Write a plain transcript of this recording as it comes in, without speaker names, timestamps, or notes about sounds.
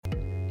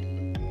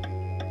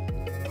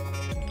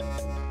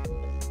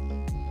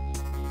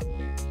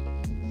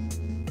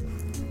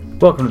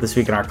Welcome to This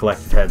Week in Our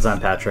Collective Heads.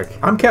 I'm Patrick.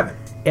 I'm Kevin.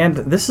 And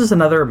this is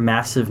another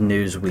massive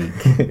news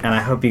week, and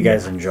I hope you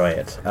guys enjoy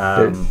it.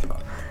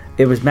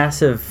 It was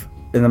massive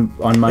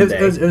on Monday.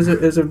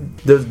 There's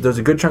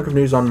a good chunk of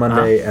news on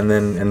Monday,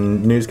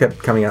 and news kept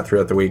coming out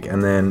throughout the week,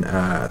 and then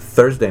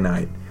Thursday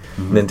night,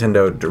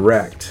 Nintendo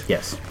Direct.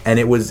 Yes. And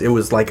it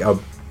was like a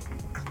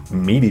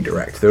meaty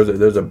Direct.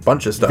 There's a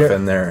bunch of stuff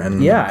in there,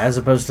 and yeah, as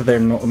opposed to their.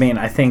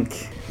 I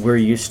think we're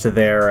used to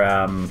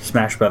their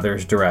Smash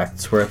Brothers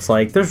Directs, where it's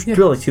like there's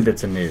really 2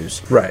 bits of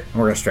news, right? And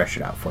we're gonna stretch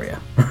it out for you.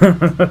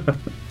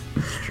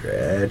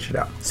 Stretch it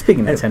out.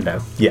 Speaking of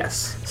Nintendo,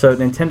 yes. So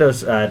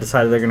Nintendo's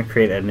decided they're going to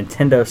create a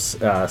Nintendo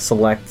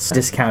Select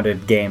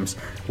discounted games,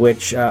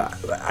 which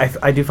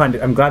I do find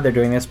it. I'm glad they're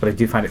doing this, but I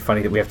do find it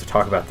funny that we have to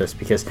talk about this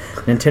because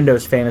Nintendo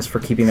is famous for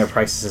keeping their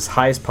prices as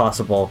high as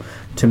possible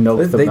to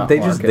milk the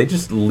market. They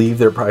just leave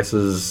their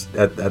prices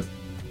at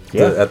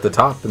the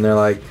top, and they're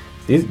like,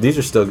 these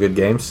are still good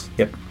games.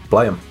 Yep.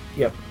 Play them.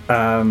 Yep.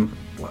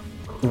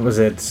 What was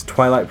it?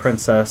 Twilight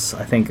Princess,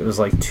 I think it was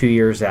like 2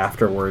 years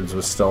afterwards,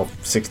 was still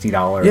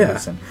 $60. Yeah.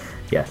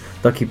 And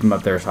they'll keep them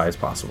up there as high as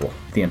possible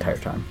the entire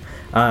time.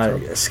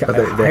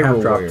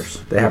 Warriors.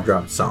 They have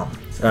dropped some.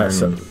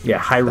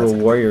 Hyrule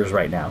Warriors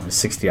right now is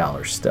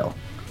 $60 still.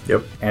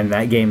 Yep. And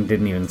that game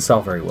didn't even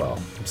sell very well.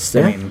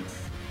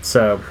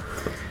 So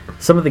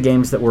some of the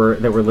games that were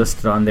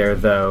listed on there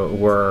though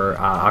were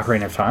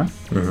Ocarina of Time.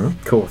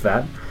 Mm-hmm. Cool with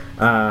that.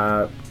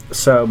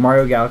 So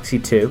Mario Galaxy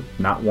 2,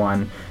 not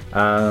 1.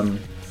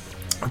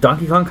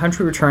 Donkey Kong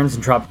Country Returns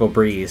and Tropical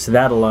Breeze.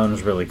 That alone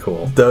is really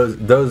cool. Those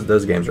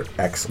games are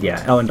excellent.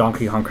 Yeah. Oh, and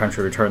Donkey Kong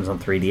Country Returns on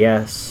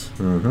 3DS.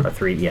 Mm-hmm. Or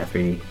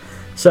 3D.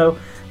 So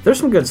there's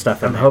some good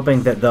stuff. I'm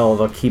hoping that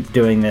they'll keep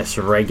doing this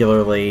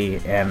regularly,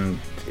 and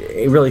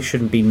it really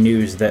shouldn't be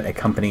news that a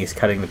company is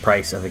cutting the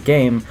price of a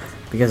game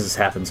because this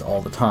happens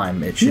all the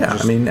time. It should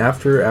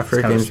after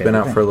a game's been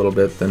out for a little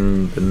bit,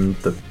 then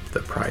the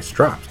price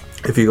drops.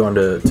 If you go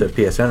onto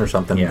PSN or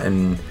something,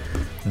 and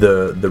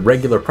the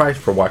regular price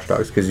for Watch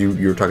Dogs, because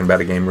you were talking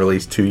about a game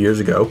released 2 years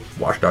ago,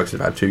 Watch Dogs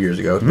is about 2 years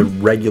ago, the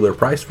regular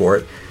price for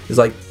it is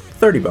like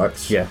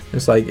 $30. Yeah.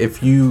 It's like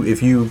if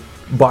you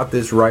bought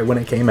this right when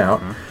it came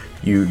out,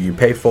 you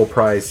pay full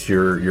price,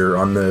 you're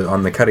on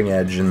the cutting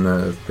edge in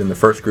the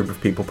first group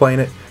of people playing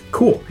it,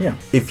 cool. Yeah.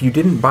 If you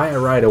didn't buy it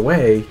right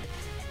away,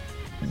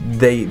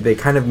 they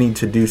kind of need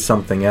to do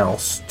something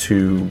else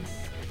to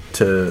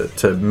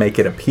make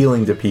it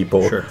appealing to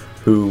people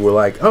who were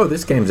like, oh,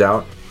 this game's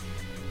out.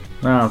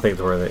 I don't think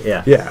it's worth it.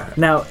 Yeah. Yeah.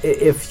 Now,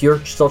 if you're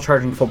still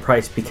charging full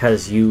price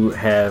because you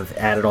have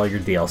added all your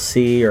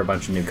DLC or a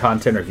bunch of new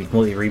content, or if you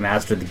completely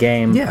remastered the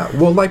game,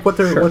 well, like what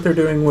they're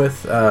doing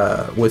with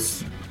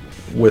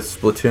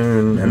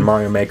Splatoon and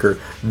Mario Maker,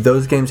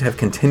 those games have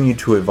continued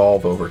to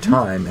evolve over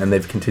time, and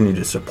they've continued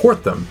to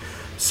support them.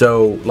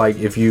 So, like,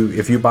 if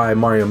you buy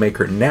Mario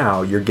Maker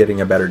now, you're getting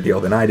a better deal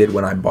than I did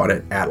when I bought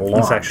it at launch.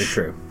 That's actually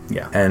true.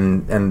 Yeah.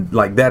 And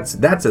like that's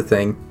a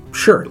thing.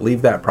 Sure,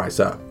 leave that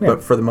price up. Yeah.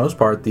 But for the most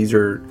part, these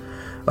are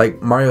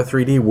like Mario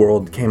 3D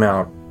World came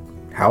out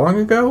how long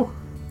ago?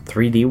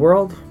 3D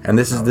World? And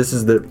that's on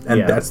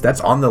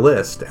the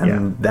list.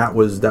 And that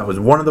was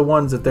one of the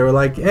ones that they were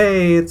like,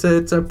 "Hey, it's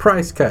a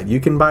price cut. You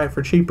can buy it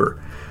for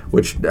cheaper."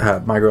 Which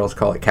my girls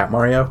call it Cat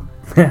Mario.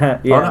 I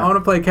want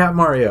to play Cat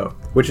Mario,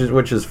 which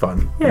is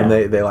fun, and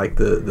they like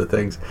the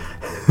things.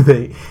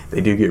 they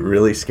do get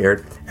really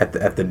scared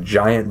at the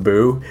giant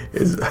boo.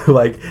 Is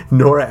like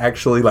Nora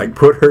actually like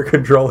put her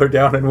controller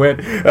down and went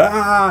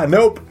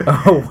nope.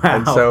 Oh wow!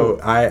 And so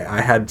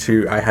I had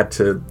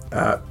to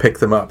pick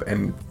them up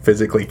and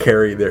physically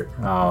carry their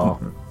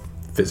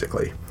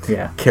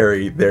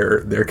carry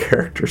their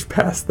characters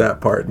past that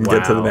part and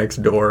get to the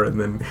next door, and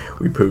then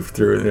we poofed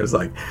through, and it was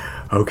like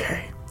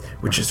okay,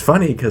 which is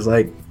funny because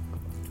like.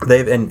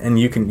 They've and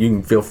you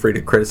can feel free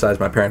to criticize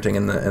my parenting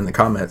in the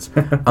comments,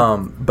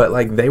 but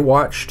like they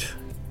watched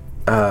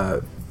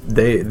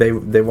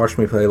they watched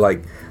me play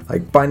like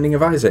Binding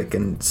of Isaac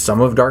and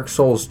some of Dark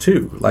Souls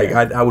 2. Like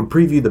I would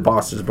preview the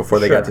bosses before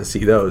they got to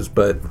see those,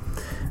 but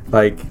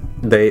like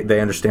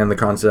they understand the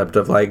concept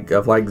of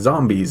like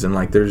zombies, and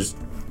like there's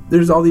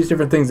all these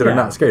different things that are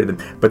not scary to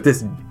them, but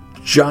this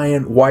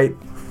giant white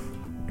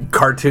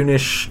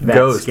cartoonish that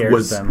ghost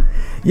scares them.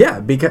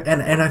 Because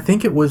and I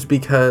think it was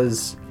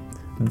because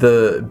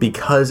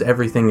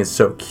everything is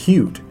so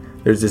cute,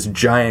 there's this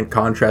giant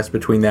contrast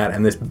between that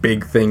and this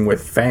big thing with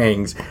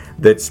fangs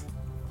that's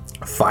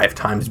 5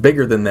 times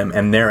bigger than them,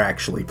 and they're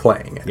actually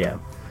playing it. Yeah.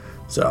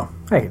 So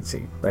I can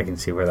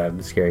see where that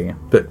would scare you.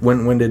 But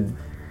when did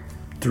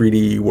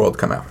 3D World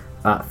come out?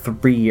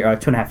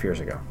 2.5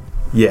 years ago.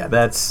 Yeah,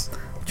 that's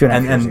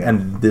 2.5 years ago.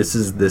 And this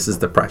is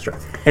the price drop.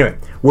 Anyway,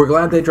 we're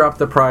glad they dropped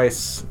the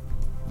price.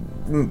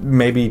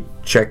 Maybe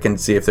check and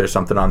see if there's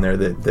something on there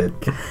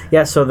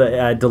that so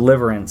the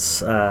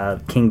Deliverance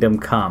Kingdom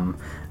Come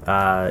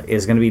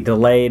is going to be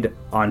delayed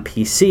on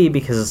PC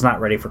because it's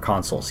not ready for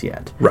consoles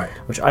yet. Right.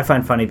 Which I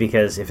find funny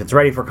because if it's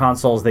ready for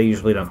consoles, they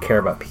usually don't care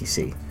about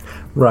PC.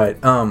 Right.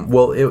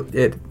 Well,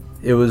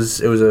 it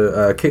was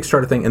a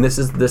Kickstarter thing, and this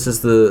is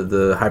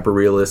the hyper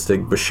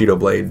realistic Bushido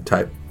Blade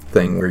type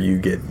thing where you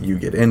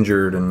get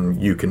injured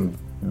and you can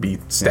be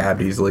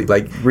stabbed easily,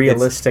 like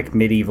realistic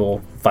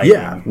medieval fighting.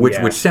 Yeah,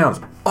 which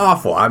sounds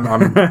awful.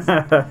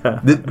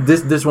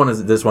 This one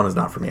is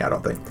not for me, I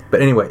don't think.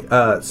 But anyway,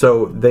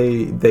 so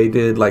they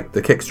did like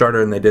the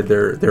Kickstarter and they did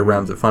their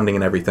rounds of funding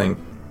and everything,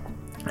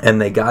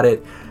 and they got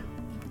it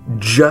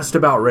just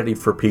about ready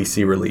for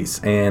PC release.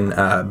 And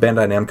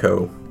Bandai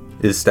Namco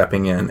is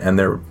stepping in and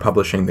they're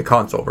publishing the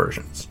console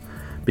versions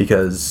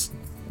because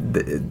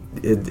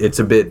it's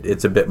a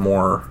bit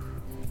more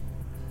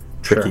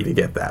tricky to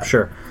get that.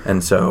 Sure.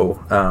 And so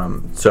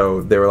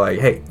so they were like,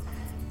 hey,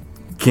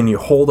 can you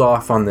hold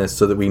off on this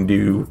so that we can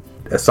do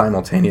a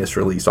simultaneous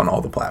release on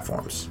all the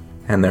platforms?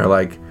 And they're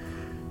like,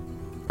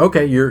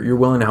 okay, you're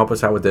willing to help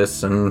us out with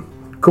this, and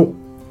cool.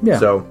 Yeah.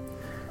 So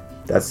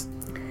that's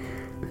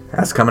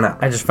coming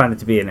out. I just find it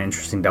to be an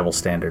interesting double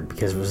standard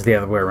because if it was the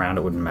other way around,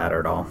 it wouldn't matter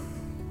at all.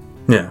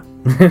 Yeah.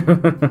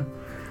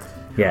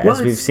 Yeah, well,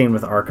 as we've seen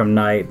with Arkham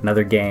Knight and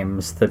other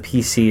games, the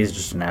PC is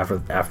just an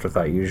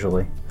afterthought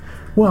usually.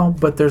 Well,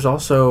 but there's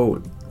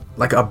also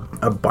like a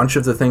bunch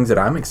of the things that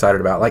I'm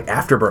excited about, like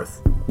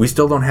Afterbirth. We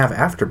still don't have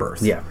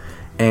Afterbirth. Yeah.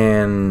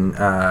 And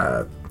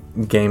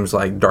games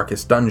like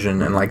Darkest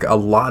Dungeon and like a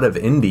lot of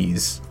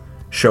indies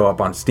show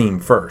up on Steam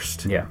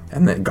first. Yeah.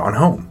 And then gone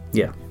home.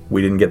 Yeah.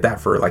 We didn't get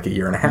that for like a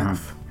year and a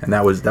half. And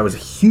that was a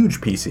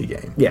huge PC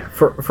game. Yeah,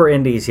 for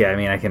indies, yeah. I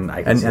mean, I can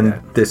see and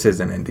that. This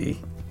is an indie.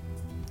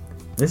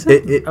 Is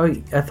it?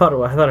 I thought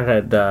it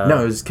had.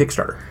 No, it was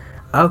Kickstarter.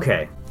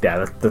 Okay,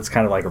 yeah, that's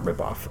kind of like a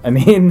ripoff. I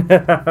mean,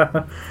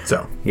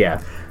 so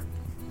yeah,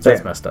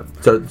 that's messed up.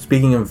 So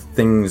speaking of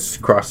things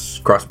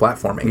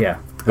cross-platforming, yeah,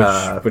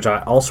 which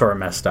I also are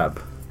messed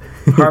up.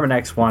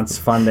 Harmonix wants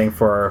funding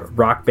for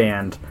Rock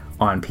Band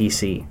on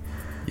PC.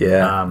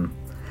 Yeah.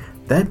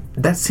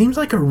 That seems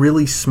like a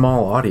really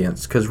small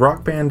audience because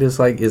Rock Band is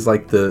like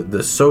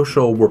the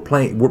social you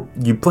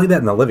play that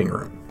in the living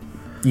room.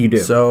 You do.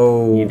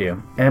 So you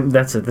do, and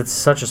that's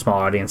such a small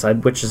audience,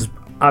 which is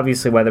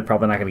obviously why they're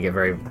probably not going to get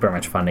very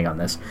much funding on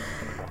this.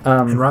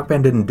 And Rock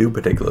Band didn't do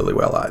particularly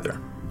well either.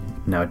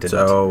 No, it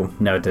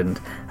didn't. No, it didn't.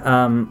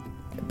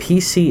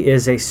 PC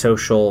is a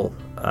social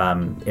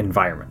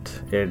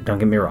environment. Don't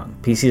get me wrong.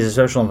 PC is a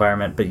social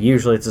environment, but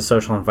usually it's a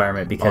social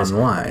environment because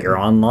you're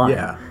online.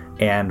 Yeah.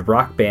 And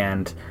Rock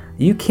Band,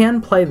 you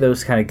can play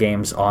those kind of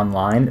games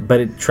online,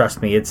 but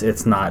trust me,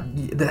 it's not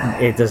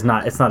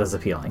as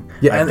appealing.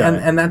 Yeah,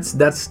 and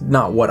that's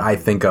not what I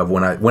think of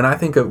when I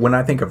think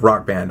of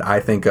Rock Band. I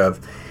think of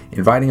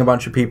inviting a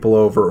bunch of people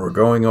over or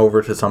going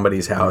over to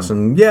somebody's house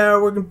and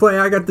we're gonna play.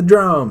 I got the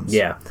drums.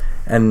 Yeah,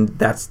 and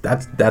that's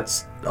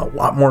a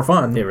lot more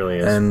fun. It really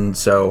is. And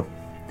so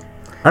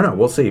I don't know.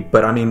 We'll see.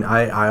 But I mean,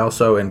 I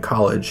also in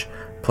college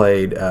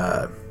played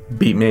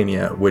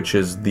Beatmania, which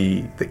is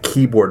the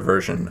keyboard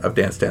version of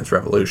Dance Dance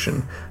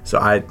Revolution. So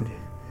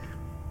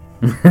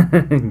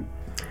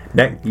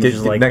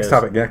next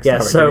topic.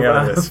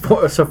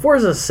 So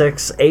Forza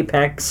 6,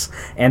 Apex,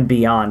 and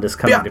Beyond is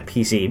coming to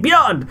PC.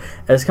 Beyond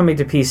is coming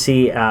to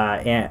PC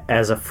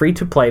as a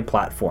free-to-play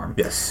platform.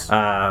 Yes.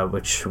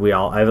 Which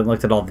I haven't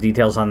looked at all the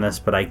details on this,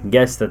 but I can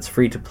guess that's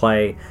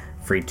free-to-play,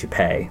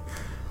 free-to-pay.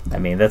 I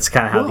mean, that's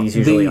kind of how these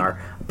usually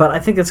are. But I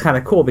think it's kind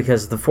of cool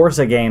because the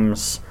Forza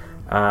games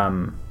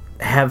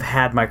have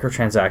had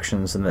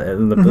microtransactions in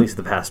at least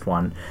the past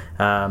one,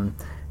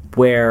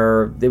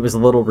 where it was a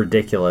little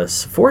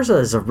ridiculous. Forza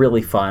is a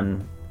really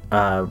fun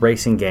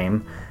racing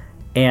game,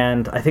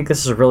 and I think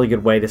this is a really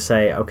good way to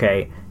say,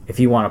 okay, if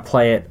you want to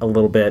play it a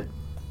little bit,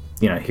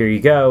 here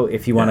you go.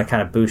 If you want to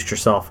kind of boost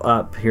yourself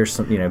up, here's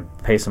some,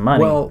 pay some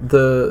money. Well,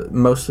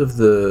 most of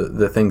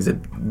the things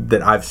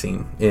that I've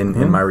seen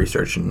in my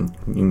research, and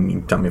you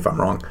can tell me if I'm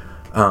wrong,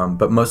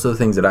 but most of the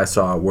things that I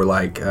saw were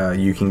like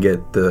you can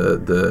get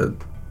the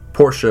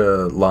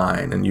Porsche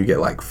line, and you get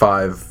like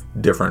 5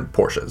 different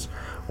Porsches,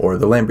 or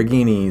the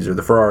Lamborghinis, or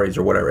the Ferraris,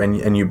 or whatever,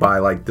 and you buy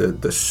like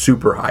the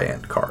super high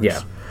end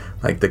cars,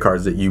 like the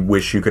cars that you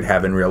wish you could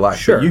have in real life.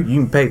 Sure, but you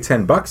can pay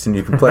 $10 and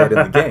you can play it in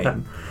the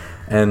game,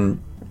 and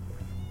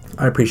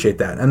I appreciate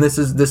that. And this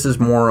is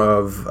more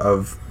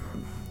of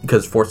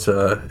because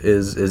Forza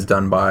is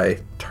done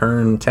by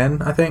Turn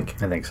 10, I think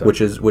so,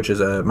 which is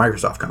a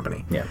Microsoft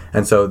company. Yeah,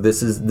 and so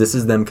this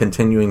is them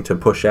continuing to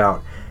push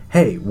out,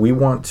 hey, we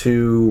want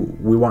to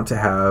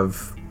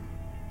have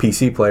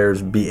PC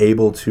players be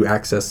able to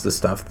access the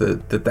stuff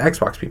that the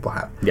Xbox people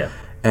have. Yeah.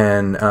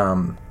 And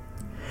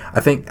I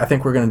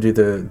think we're going to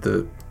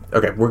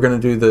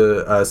do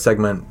the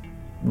segment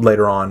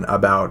later on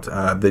about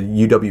the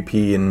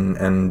UWP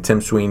and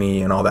Tim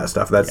Sweeney and all that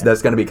stuff. That's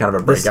going to be kind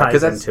of a breakout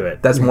because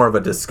that's more of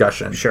a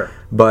discussion. Sure.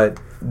 But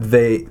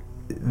they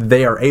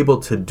are able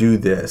to do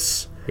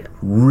this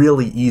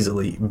really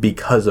easily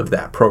because of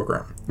that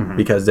program.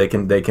 Because they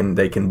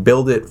can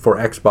build it for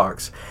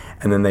Xbox,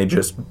 and then they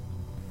just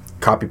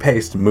copy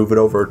paste and move it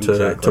over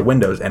to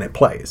Windows, and it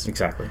plays.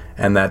 Exactly.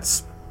 And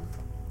that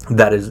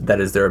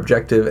is their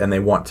objective, and they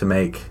want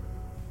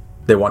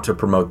to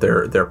promote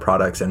their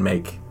products and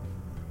make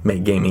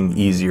make gaming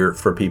easier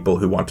for people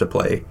who want to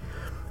play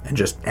and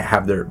just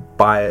have their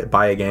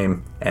buy a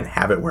game and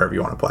have it wherever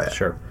you want to play it.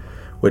 Sure.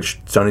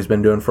 Which Sony's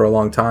been doing for a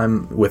long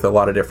time with a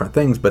lot of different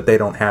things, but they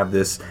don't have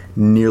this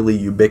nearly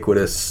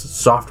ubiquitous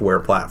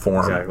software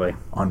platform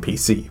on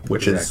PC,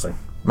 which is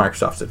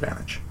Microsoft's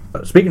advantage.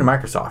 But speaking of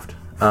Microsoft,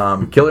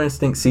 Killer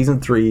Instinct Season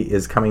 3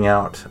 is coming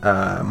out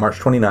March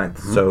 29th,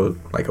 so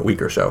like a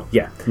week or so.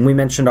 Yeah, and we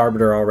mentioned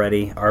Arbiter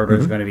already. Arbiter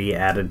is going to be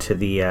added to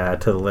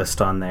the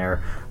list on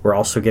there. We're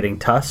also getting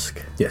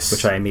Tusk,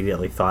 which I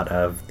immediately thought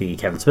of the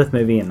Kevin Smith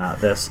movie and not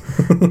this.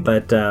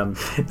 But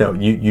no,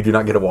 you do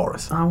not get a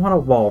walrus. I want a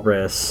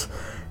walrus.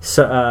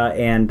 So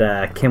and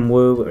Kim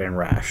Woo and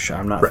Rash.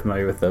 I'm not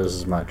familiar with those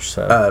as much.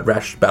 So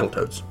Rash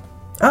Battletoads.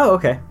 Oh,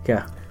 okay,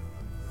 yeah.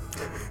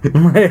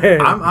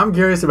 I'm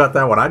curious about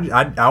that one.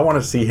 I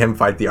want to see him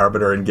fight the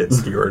Arbiter and get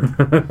skewered.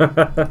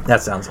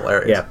 That sounds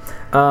hilarious.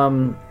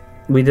 Yeah.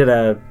 We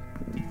did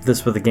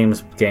this with the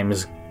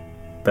games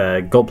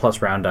the Gold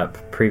Plus roundup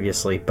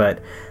previously,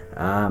 but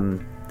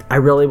I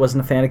really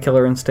wasn't a fan of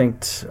Killer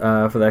Instinct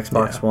for the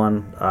Xbox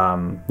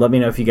One. Let me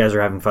know if you guys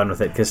are having fun with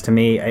it, because to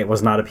me it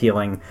was not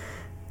appealing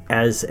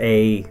as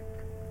a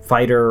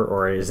fighter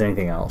or as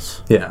anything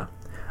else. Yeah.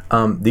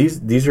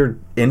 These are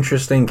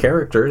interesting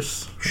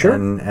characters, sure,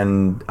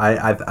 and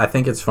I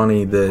think it's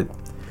funny that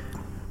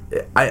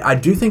I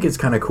do think it's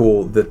kind of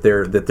cool that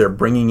they're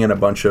bringing in a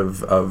bunch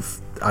of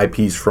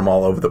IPs from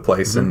all over the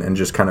place and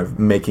just kind of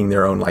making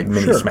their own like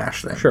mini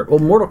Smash thing. Sure. Well,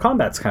 Mortal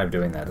Kombat's kind of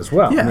doing that as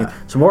well. Yeah. I mean,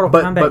 so Mortal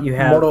Kombat, you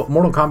have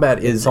Mortal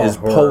Kombat is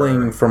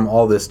pulling from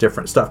all this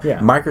different stuff. Yeah.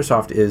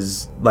 Microsoft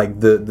is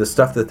like the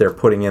stuff that they're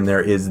putting in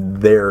there is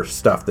their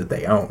stuff that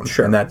they own.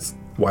 Sure. And that's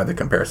why the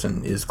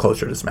comparison is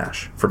closer to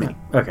Smash for me.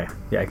 Okay.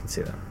 Yeah, I can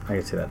see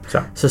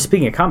that. So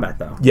speaking of combat,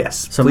 though.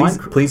 Yes. So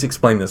please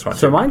explain this one.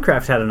 So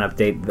Minecraft had an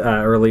update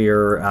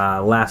earlier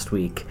last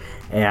week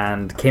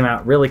and came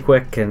out really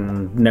quick,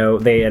 and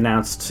they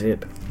announced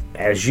it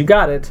as you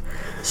got it.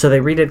 So they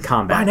redid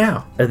combat. Why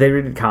now? They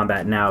redid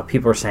combat. Now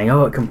people are saying,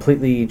 "Oh, it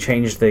completely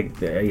changed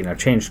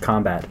changed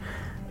combat."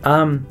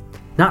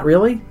 Not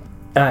really.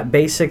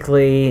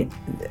 Basically,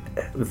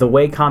 the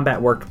way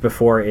combat worked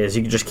before is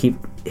you could just keep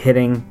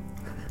hitting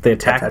the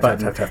attack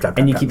button,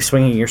 and you keep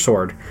swinging your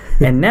sword.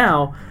 And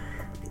now,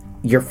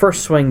 your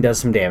first swing does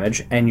some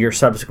damage, and your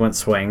subsequent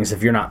swings,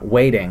 if you're not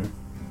waiting,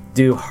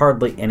 do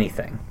hardly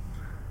anything.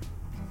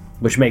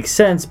 Which makes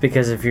sense,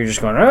 because if you're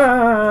just going,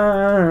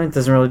 it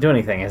doesn't really do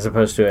anything, as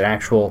opposed to an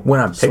actual when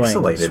I'm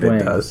pixelated,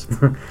 it does.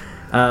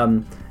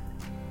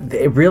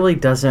 It really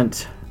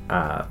doesn't.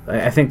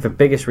 I think the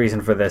biggest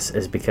reason for this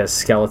is because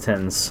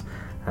skeletons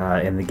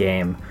in the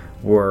game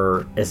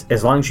were,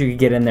 as long as you could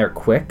get in there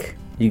quick,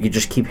 you could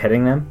just keep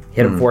hitting them.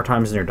 Hit them 4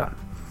 times and you're done.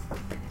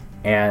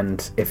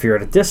 And if you're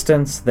at a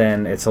distance,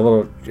 then it's a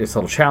little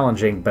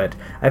challenging. But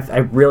I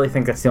really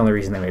think that's the only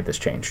reason they made this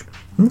change.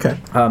 Okay.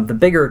 The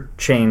bigger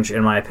change,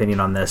 in my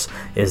opinion, on this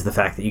is the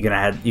fact that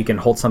you can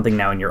hold something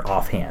now in your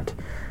offhand,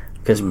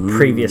 because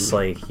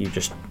previously you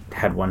just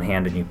had one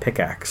hand and you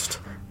pickaxed.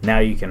 Now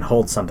you can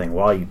hold something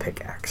while you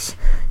pickaxe.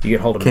 You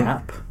can hold a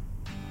map.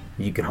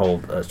 You can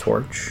hold a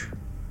torch.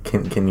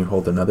 Can you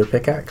hold another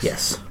pickaxe?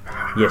 Yes.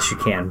 Yes, you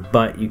can,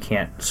 but you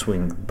can't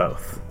swing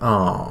both.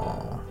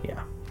 Oh. Yeah.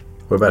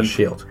 What about a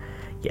shield?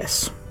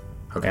 Yes.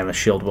 Okay. And the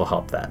shield will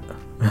help that.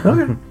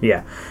 Okay.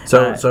 Yeah.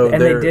 So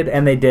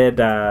they did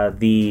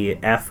the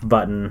F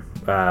button,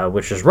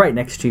 which is right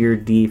next to your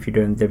D if you're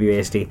doing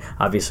WASD.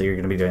 Obviously, you're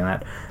going to be doing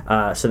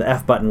that. So the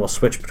F button will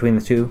switch between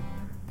the two.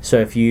 So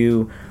if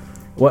you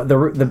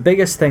the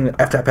biggest thing that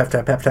F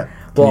tap.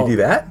 Can you do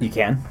that? You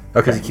can. Okay.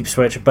 Because you keep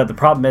switching, but the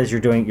problem is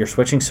you're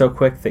switching so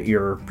quick that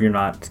your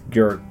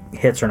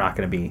hits are not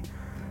going to be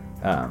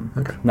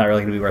not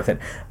really going to be worth it.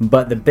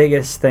 But the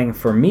biggest thing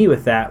for me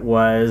with that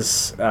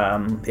was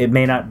it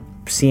may not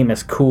seem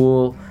as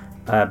cool,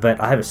 but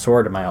I have a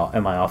sword in my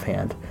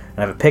offhand, and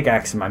I have a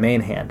pickaxe in my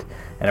main hand,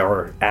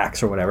 or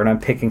axe or whatever, and I'm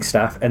picking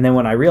stuff. And then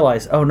when I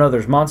realize, oh no,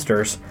 there's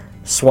monsters,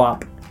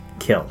 swap,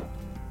 kill.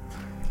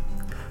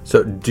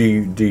 So do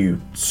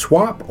you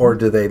swap, or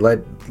do they let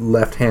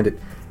left-handed?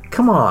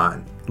 Come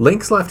on,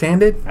 Link's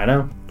left-handed. I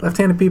know.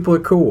 Left-handed people are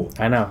cool.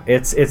 I know.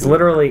 It's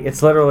literally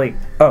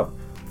oh.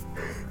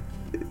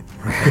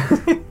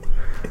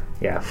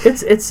 Yeah,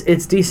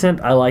 it's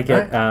decent. I like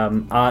it.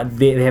 Right.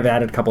 They have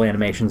added a couple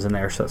animations in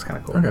there, so it's kind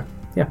of cool. Okay.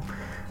 Yeah.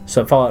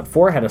 So Fallout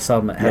 4 had a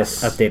settlement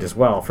update as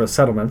well for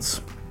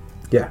settlements.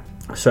 Yeah.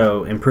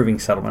 So improving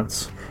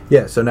settlements.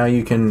 Yeah, so now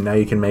you can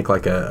make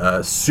like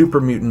a super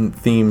mutant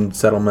themed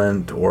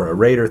settlement or a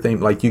raider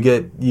theme. Like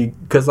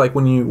because like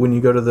when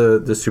you go to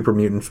the super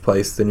mutants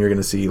place, then you're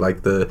going to see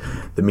like the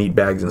meat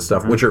bags and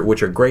stuff, which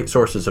are great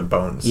sources of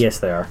bones. Yes,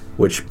 they are.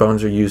 Which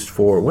bones are used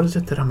for? What is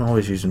it that I'm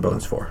always using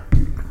bones for?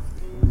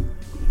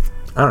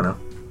 I don't know,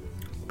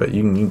 but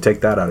you can take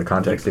that out of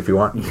context if you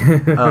want.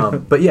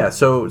 But yeah,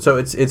 so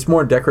it's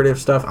more decorative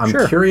stuff.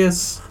 I'm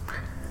curious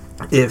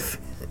if,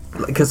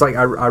 because like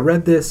I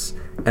read this.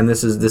 And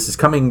this is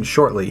coming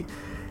shortly.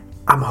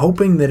 I'm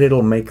hoping that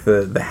it'll make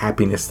the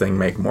happiness thing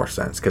make more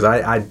sense, because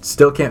I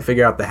still can't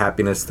figure out the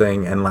happiness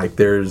thing, and like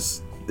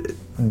there's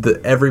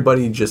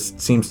everybody just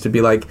seems to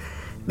be like,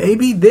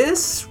 maybe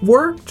this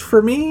worked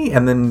for me,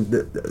 and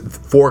then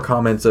 4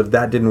 comments of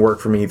that didn't work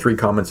for me, 3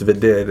 comments of it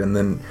did, and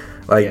then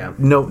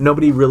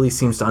nobody really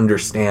seems to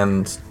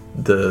understand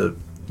the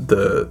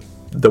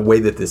way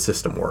that this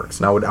system works.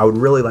 And I would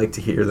really like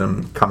to hear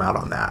them come out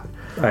on that.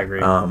 I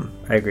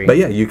agree. But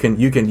yeah, you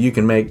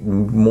can make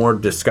more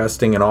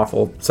disgusting and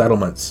awful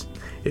settlements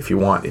if you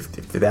want. If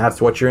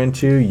that's what you're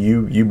into,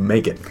 you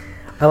make it.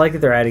 I like that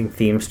they're adding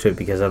themes to it,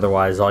 because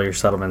otherwise all your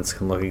settlements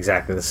can look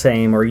exactly the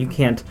same, or you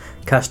can't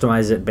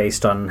customize it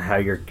based on how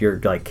your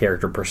like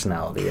character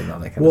personality and all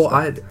that kind of stuff.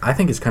 Well, I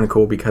think it's kind of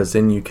cool, because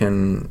then you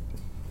can,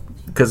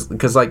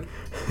 because like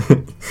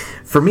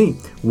for me,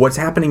 what's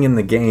happening in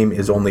the game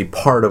is only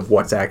part of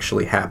what's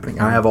actually happening.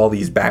 I have all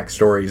these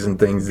backstories and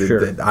things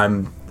that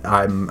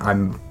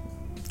I'm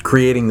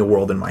creating the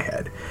world in my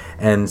head,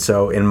 and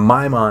so in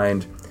my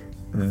mind,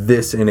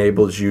 this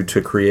enables you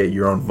to create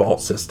your own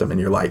vault system, and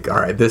you're like, all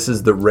right, this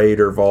is the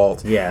raider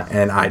vault,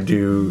 and I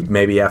do,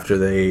 maybe after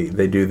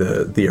they do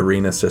the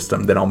arena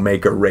system, then I'll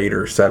make a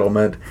raider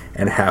settlement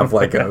and have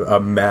like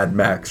a Mad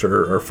Max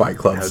or Fight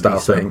Club style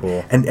thing,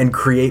 cool. and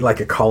create like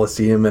a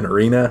Coliseum and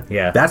arena.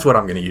 That's what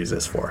I'm going to use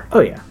this for.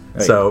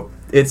 So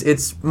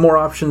it's more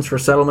options for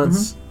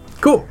settlements.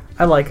 Cool.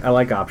 I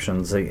like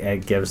options.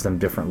 It gives them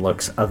different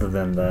looks other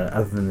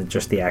than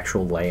just the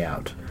actual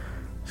layout.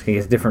 It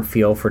gets a different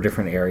feel for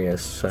different areas.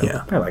 So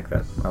I like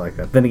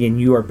that. Then again,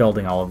 you are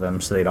building all of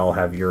them, so they'd all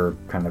have your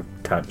kind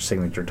of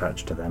signature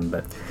touch to them.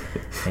 But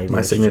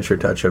my signature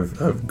touch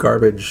of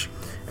garbage,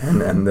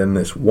 and then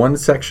this one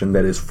section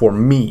that is for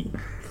me.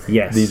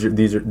 Yes.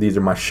 These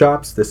are my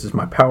shops. This is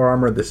my power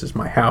armor. This is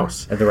my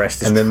house. And the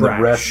rest is and then trash.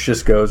 The rest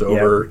just goes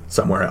over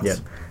somewhere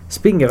else.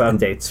 Speaking of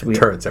updates,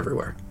 turrets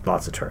everywhere.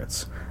 Lots of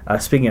turrets.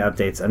 Speaking of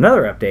updates,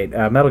 another update.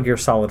 Metal Gear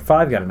Solid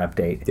 5 got an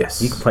update.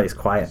 Yes. You can play as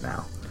Quiet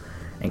now.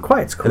 And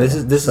Quiet's cool. And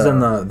this is in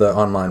the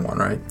online one,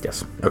 right?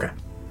 Yes. Okay.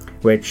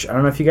 Which, I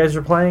don't know if you guys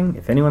are playing,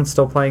 if anyone's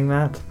still playing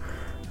that.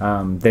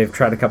 They've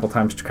tried a couple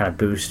times to kind of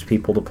boost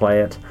people to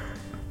play it.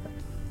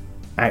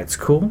 It's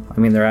cool.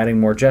 I mean, they're adding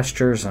more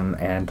gestures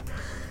and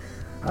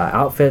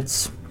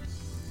outfits.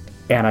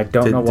 And I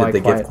don't know why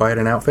Did they give Quiet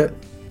an outfit?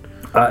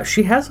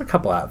 She has a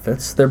couple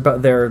outfits.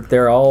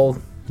 They're all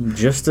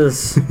just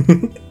as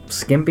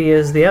skimpy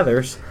as the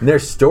others. And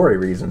there's story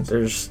reasons.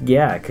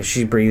 Because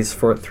she breathes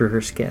through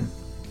her skin.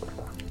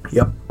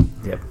 Yep.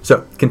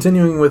 So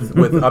continuing with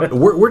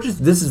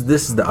this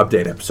is the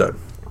update episode.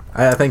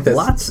 I think that's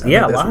lots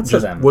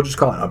of them. We'll just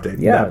call it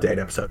update. Yeah, the update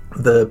episode.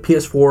 The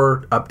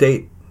PS4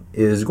 update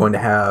is going to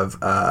have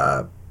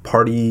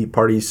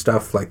party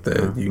stuff, like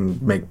you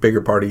can make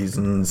bigger parties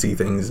and see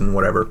things and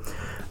whatever.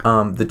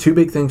 The 2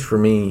 big things for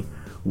me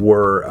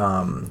were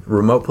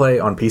remote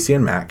play on PC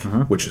and Mac,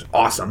 which is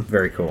awesome.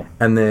 Very cool.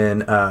 And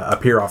then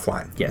appear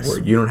offline. Yes. Where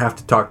you don't have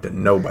to talk to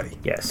nobody.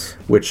 Yes.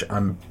 Which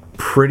I'm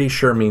pretty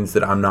sure means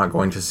that I'm not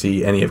going to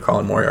see any of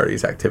Colin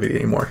Moriarty's activity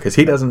anymore, because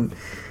he doesn't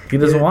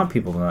want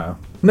people to know.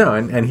 No,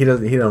 and he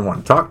doesn't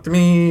want to talk to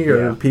me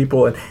or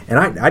people, and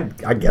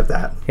I get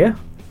that. Yeah.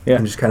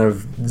 And just kind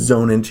of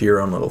zone into your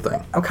own little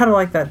thing. I'm kind of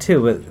like that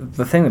too, but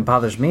the thing that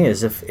bothers me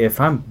is if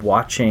I'm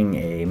watching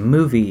a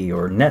movie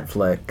or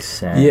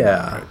Netflix and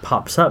it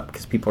pops up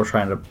because people are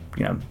trying to,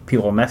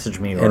 people will message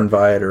me or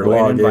invite or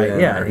log in.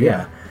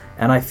 Yeah.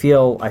 And I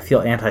feel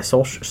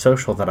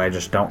antisocial that I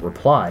just don't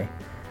reply.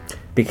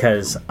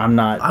 Because I'm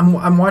not...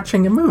 I'm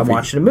watching a movie. I'm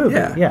watching a movie.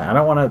 Yeah. I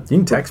don't want to...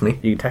 You can text me.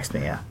 You can text me,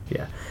 yeah.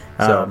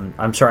 So,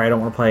 I'm sorry I don't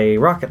want to play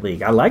Rocket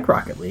League. I like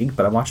Rocket League,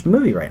 but I'm watching a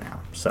movie right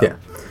now. So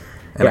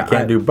And I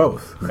can't do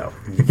both. No,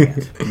 you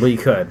can't. Well, you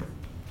could,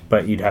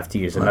 but you'd have to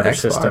use another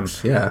system.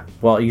 Yeah.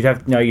 Well,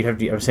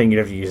 I'm saying you'd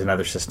have to use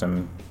another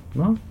system.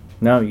 Well,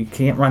 no, you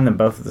can't run them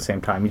both at the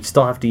same time. You'd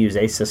still have to use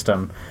a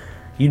system.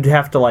 You'd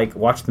have to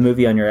watch the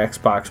movie on your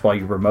Xbox while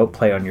you remote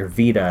play on your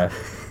Vita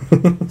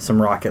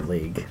some Rocket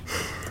League.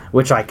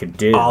 Which I could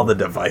do. All the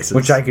devices.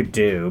 Which I could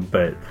do,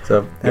 but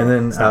and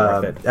then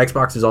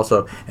Xbox is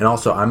also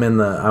I'm in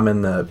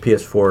the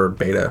PS4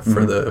 beta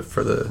for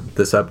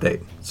this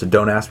update. So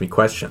don't ask me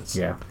questions.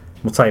 Yeah,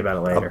 we'll tell you about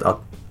it later.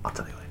 I'll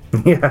tell you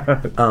later.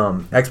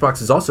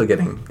 Xbox is also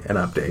getting an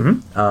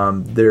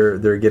update.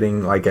 They're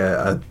getting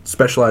a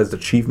specialized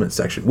achievement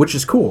section, which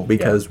is cool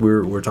because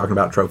we're talking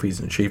about trophies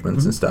and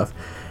achievements and stuff,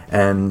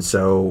 and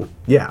so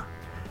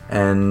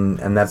and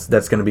that's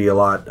going to be a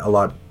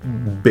lot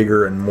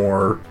bigger and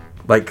more.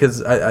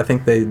 Because I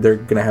think they're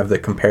going to have the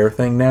compare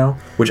thing now,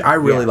 which I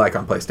really like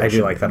on PlayStation. I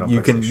do like that on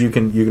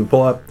PlayStation.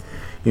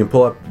 You can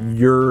pull up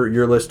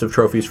your list of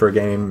trophies for a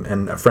game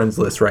and a friend's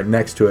list right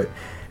next to it.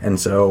 And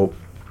so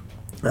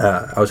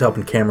I was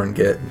helping Cameron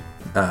get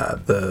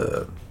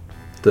the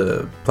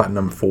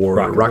Platinum for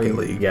Rocket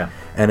League. Yeah.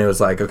 And it was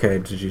like, okay,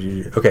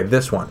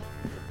 this one.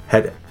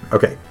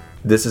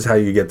 This is how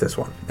you get this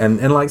one.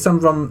 And some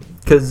of them,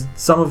 because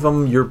some of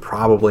them you're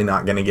probably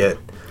not going to get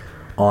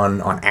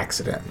on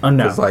accident. Oh,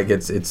 no.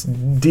 Because it's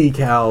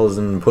decals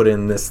and put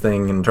in this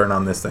thing and turn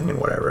on this thing and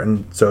whatever.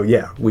 And so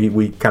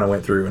we kind of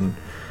went through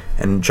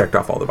and checked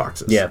off all the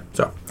boxes. Yeah.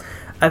 So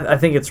I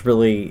think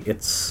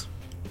it's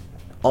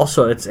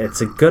also, it's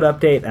a good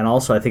update, and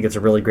also I think it's a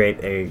really great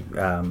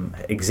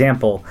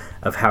example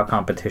of how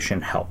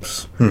competition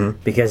helps. Mm-hmm.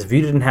 Because if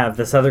you didn't have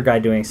this other guy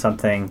doing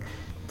something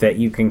that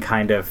you can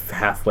kind of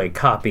halfway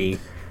copy,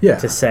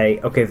 to say,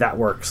 okay, that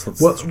works.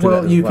 Let's do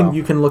that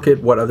you can look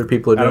at what other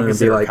people are doing and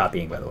be like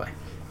copying, by the way.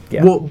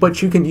 Yeah. Well,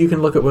 but you can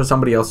look at what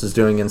somebody else is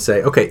doing and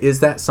say, okay,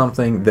 is that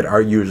something that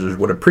our users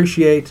would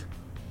appreciate?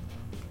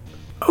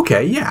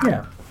 Okay,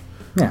 yeah.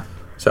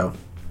 So,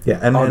 yeah,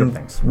 and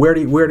we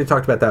already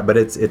talked about that, but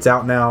it's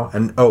out now.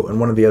 And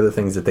one of the other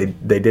things that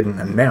they didn't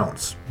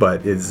announce,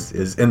 but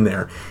is in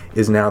there,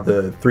 is now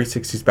the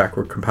 360's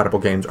backward compatible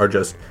games are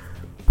just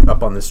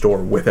up on the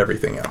store with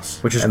everything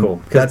else, which is cool.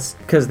 That's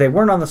because they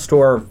weren't on the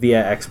store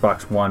via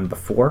Xbox One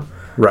before.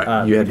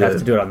 Right, you had to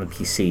do it on the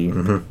PC.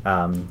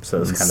 Mm-hmm.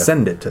 So it's kind of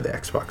send it to the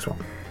Xbox One.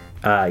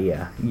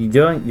 You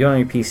do it on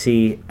your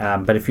PC,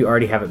 but if you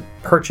already have it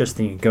purchased,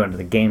 then you can go into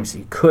the games that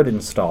you could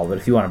install. But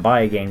if you want to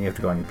buy a game, you have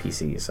to go on your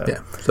PC. So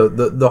so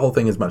the whole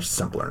thing is much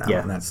simpler now,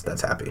 and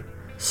that's happy.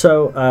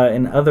 So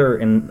in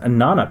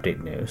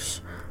non-update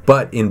news,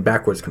 but in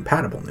backwards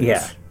compatible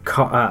news,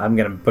 I'm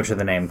going to butcher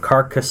the name.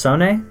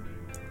 Carcassonne.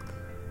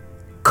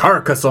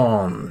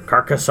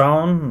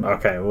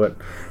 Okay, what?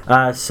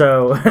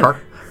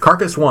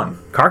 Carcass One.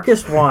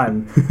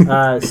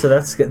 So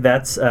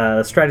that's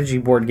a strategy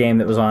board game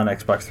that was on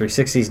Xbox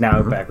 360s,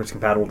 now backwards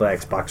compatible to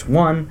Xbox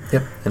One.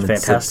 Yep, and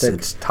it's fantastic.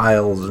 It's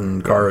tiles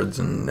and cards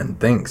and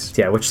things.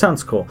 Yeah, which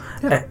sounds cool.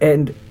 Yeah.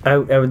 And I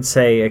would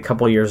say a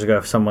couple of years ago,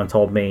 if someone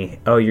told me,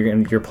 "Oh,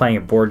 you're playing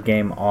a board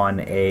game on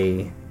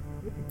a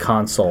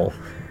console,"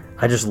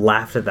 I just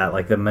laughed at that,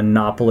 like the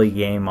Monopoly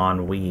game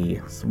on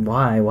Wii.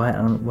 Why?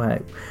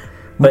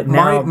 But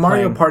now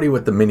Mario Party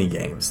with the mini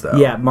games, though.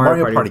 Yeah,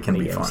 Mario Party can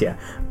be fun. Yeah,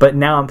 but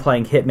now I'm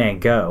playing Hitman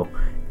Go,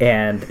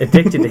 and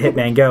addicted to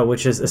Hitman Go,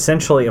 which is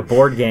essentially a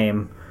board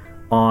game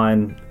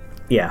on.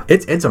 Yeah,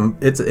 it's a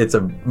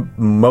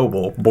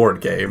mobile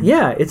board game.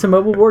 Yeah, it's a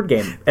mobile board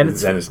game, and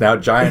it's now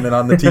giant and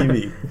on the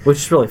TV, which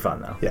is really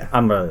fun though. Yeah,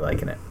 I'm really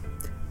liking it.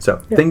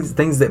 So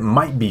things that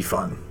might be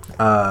fun.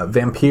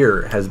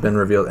 Vampire has been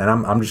revealed, and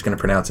I'm just going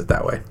to pronounce it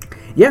that way.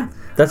 Yeah,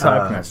 that's how I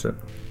pronounced it.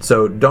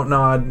 So Don't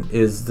Nod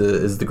is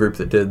the group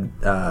that did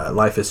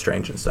Life is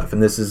Strange and stuff,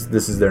 and this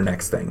is their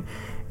next thing,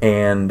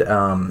 and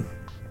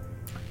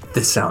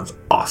this sounds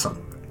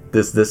awesome.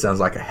 This sounds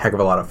like a heck of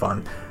a lot of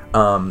fun.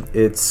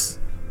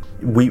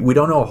 We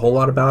don't know a whole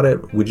lot about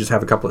it. We just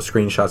have a couple of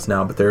screenshots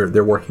now, but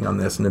they're working on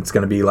this, and it's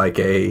going to be like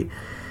a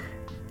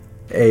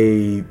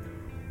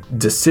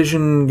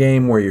decision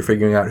game where you're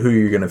figuring out who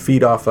you're going to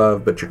feed off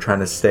of, but you're trying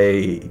to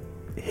stay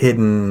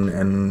hidden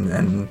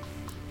and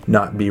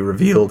not be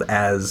revealed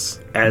as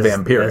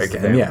vampiric.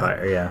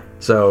 Yeah.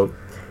 So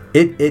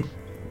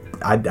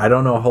I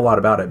don't know a whole lot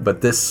about it, but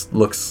this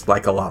looks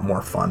like a lot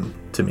more fun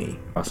to me.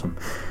 Awesome.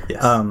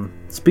 Yes.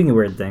 Speaking of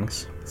weird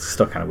things, it's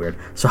still kind of weird.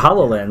 So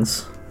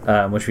HoloLens,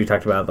 which we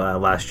talked about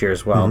last year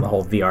as well, the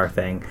whole VR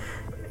thing,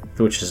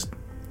 which is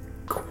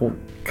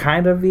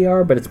kind of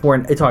VR, but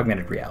it's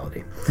augmented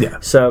reality. Yeah.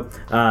 So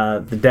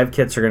the dev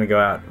kits are going to go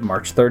out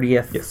March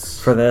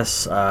 30th for this.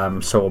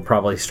 So we'll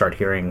probably start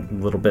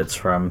hearing little bits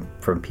from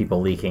people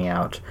leaking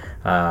out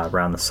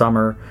around the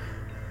summer.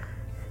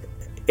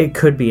 It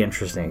could be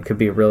interesting. It could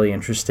be a really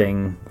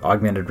interesting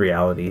augmented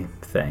reality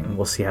thing.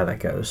 We'll see how that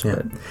goes. Yeah.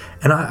 But.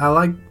 And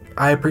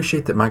I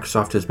appreciate that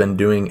Microsoft has been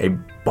doing a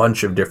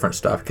bunch of different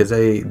stuff, because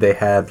they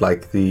had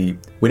like we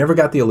never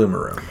got the Illuma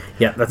Room.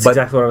 Yeah, that's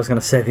exactly what I was going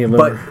to say. The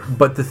Illuma.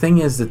 But the thing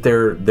is that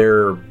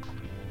they're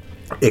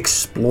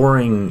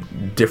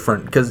exploring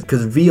different, because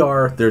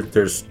VR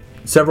there's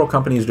several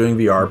companies doing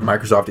VR.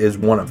 Microsoft is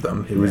one of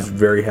them. It was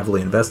very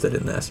heavily invested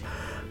in this.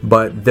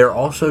 But they're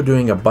also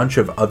doing a bunch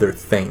of other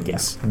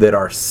things that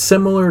are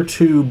similar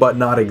to, but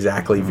not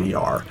exactly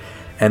VR.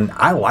 And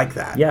I like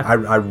that. Yeah.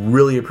 I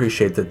really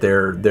appreciate that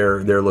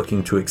they're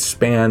looking to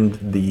expand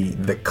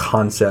the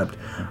concept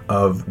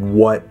of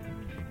what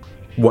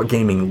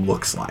gaming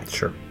looks like.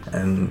 Sure.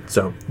 And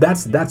so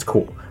that's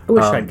cool. I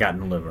wish I'd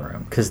gotten Illuma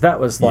Room, because that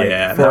was like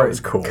that was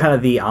cool. Kind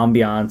of the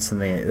ambiance,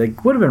 and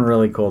would have been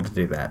really cool to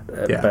do that.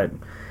 But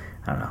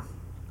I don't know.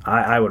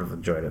 I would have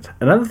enjoyed it.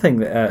 Another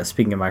thing,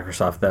 speaking of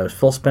Microsoft, though, is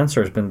Phil Spencer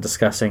has been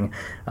discussing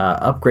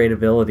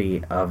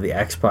upgradability of the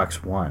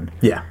Xbox One.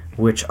 Yeah.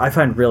 Which I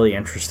find really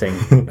interesting,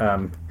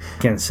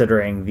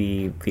 considering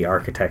the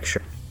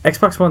architecture.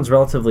 Xbox One's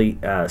relatively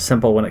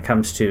simple when it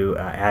comes to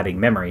adding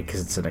memory,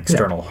 because it's an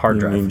external hard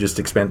drive. You can just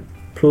expand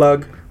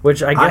plug.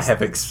 Which I guess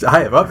I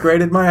have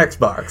upgraded my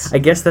Xbox. I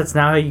guess that's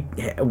now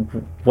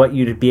what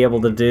you'd be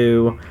able to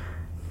do.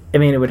 I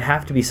mean, it would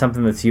have to be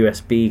something that's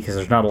USB, because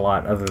there's not a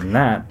lot other than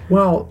that.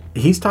 Well,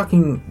 he's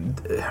talking...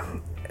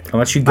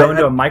 Unless you go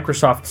into a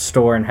Microsoft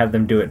store and have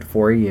them do it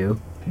for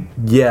you.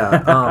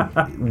 Yeah.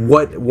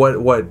 What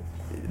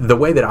the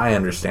way that I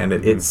understand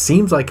it, it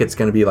seems like it's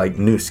going to be like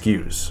new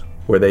SKUs,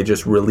 where they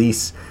just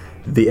release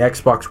the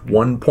Xbox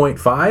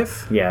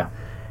 1.5. Yeah.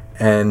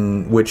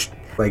 And which,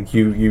 like,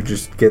 you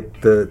just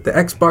get the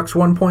Xbox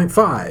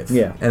 1.5.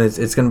 Yeah. And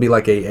it's going to be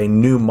like a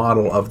new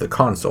model of the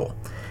console.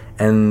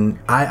 And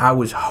I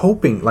was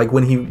hoping, like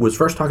when he was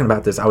first talking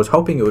about this, I was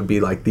hoping it would be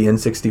like the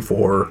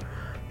N64,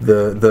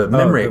 the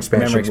memory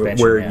expansion,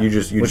 where you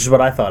just which is what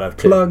I thought of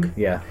too. Plug.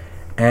 Yeah.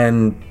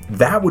 And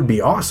that would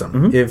be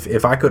awesome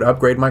if I could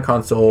upgrade my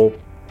console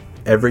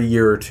every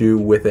year or two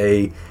with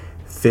a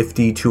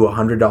 $50 to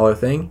 $100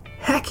 thing.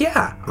 Heck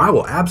yeah, I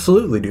will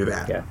absolutely do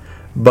that. Yeah.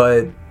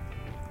 But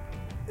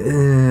I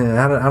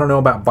don't know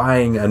about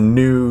buying a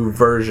new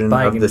version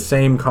of the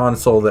same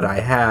console that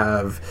I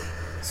have.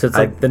 So it's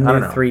like the new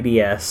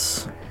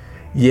 3DS.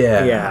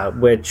 Yeah. Yeah,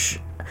 which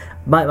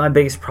my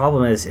biggest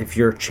problem is if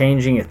you're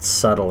changing it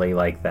subtly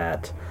like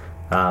that,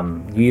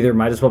 you either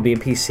might as well be a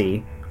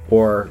PC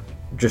or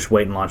just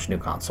wait and launch a new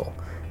console.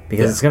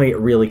 Because it's going to get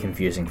really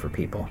confusing for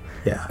people.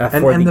 Yeah.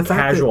 For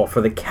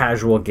the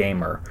casual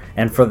gamer,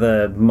 and for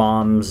the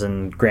moms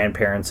and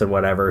grandparents and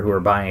whatever who are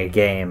buying a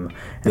game,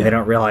 and they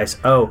don't realize,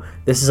 oh,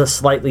 this is a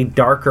slightly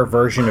darker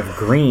version of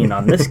green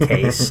on this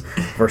case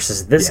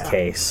versus this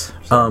case.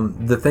 So.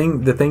 The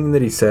thing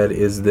that he said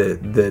is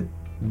that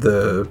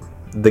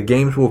the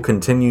games will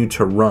continue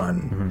to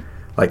run.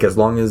 Like as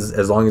long as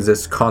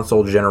this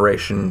console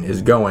generation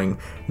is going,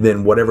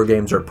 then whatever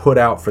games are put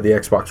out for the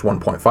Xbox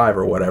 1.5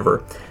 or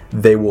whatever,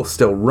 they will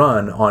still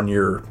run on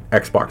your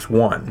Xbox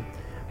One,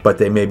 but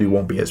they maybe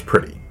won't be as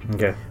pretty.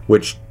 Okay.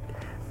 Which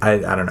I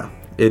don't know.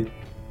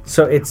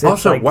 So it's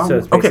also like,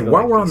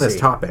 while we're on this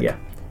topic,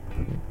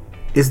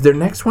 is their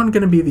next one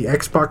going to be the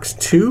Xbox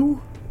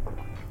 2?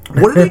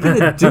 What are they going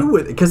to do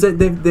with it? Because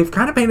they've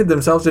kind of painted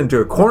themselves into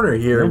a corner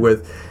here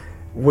with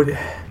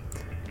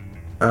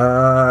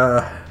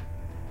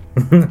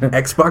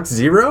Xbox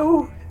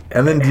Zero,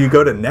 and then do you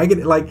go to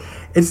negative? Like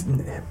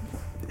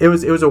it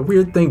was a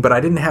weird thing, but I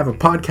didn't have a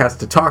podcast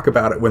to talk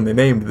about it when they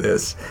named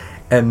this.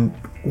 And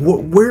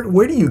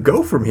where do you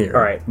go from here?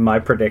 All right, my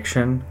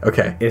prediction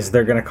is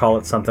they're going to call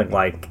it something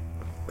like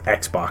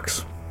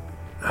Xbox.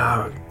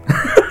 Oh.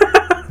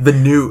 the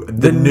new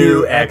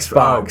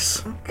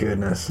Xbox. Oh,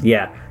 goodness.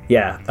 Yeah.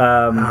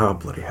 Oh,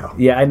 bloody hell.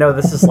 Yeah, I know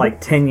this is like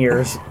 10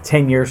 years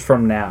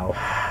from now.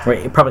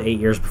 Right, probably 8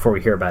 years before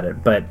we hear about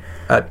it, but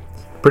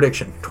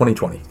prediction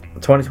 2020.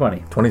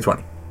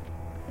 2020.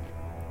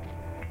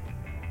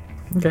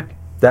 Okay.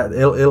 That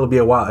it'll be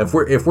a while. If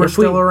we're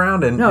still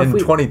around in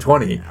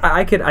 2020.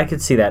 I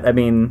could see that. I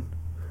mean,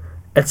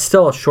 it's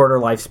still a shorter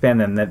lifespan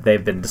than that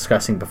they've been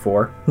discussing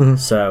before.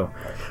 So,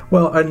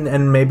 well,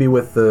 and maybe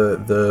with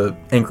the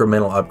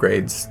incremental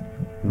upgrades,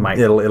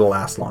 it'll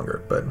last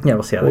longer. But yeah,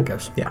 we'll see how that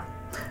goes. Yeah.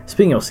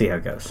 Speaking of, we'll see how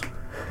it goes.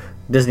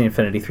 Disney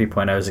Infinity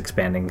 3.0 is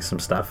expanding some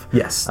stuff.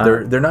 Yes,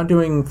 they're not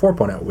doing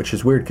 4.0, which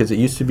is weird because it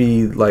used to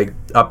be like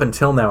up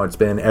until now it's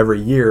been every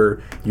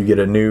year you get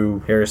a new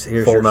here's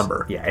full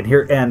number. Yeah,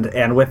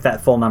 and with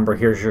that full number,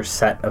 here's your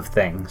set of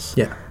things.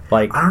 Yeah,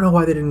 like I don't know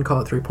why they didn't call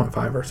it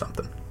 3.5 or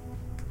something.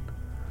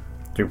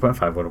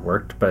 3.5 would have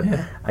worked, but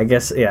I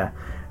guess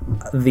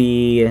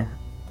the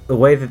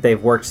way that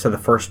they've worked. So the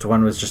first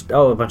one was just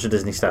a bunch of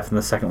Disney stuff, and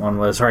the second one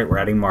was all right, we're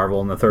adding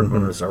Marvel, and the third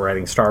one was we're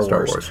adding Star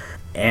Wars,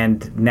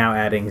 and now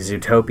adding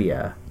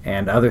Zootopia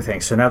and other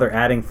things. So now they're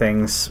adding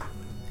things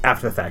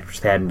after the fact,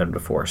 which they hadn't done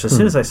before. So as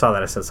soon as I saw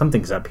that, I said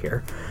something's up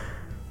here,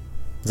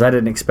 because I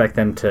didn't expect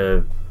them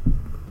to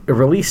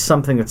release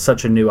something that's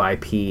such a new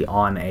IP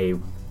on a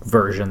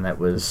version that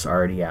was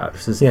already out.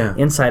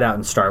 Inside Out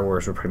and Star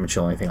Wars were pretty much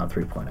the only thing on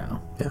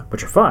 3.0. Yeah,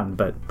 which are fun,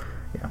 but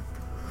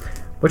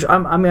which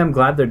I'm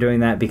glad they're doing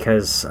that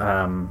because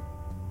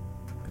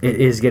it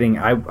is getting.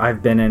 I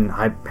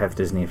have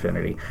Disney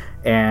Infinity,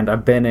 and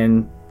I've been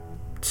in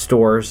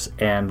stores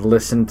and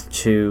listened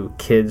to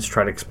kids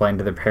try to explain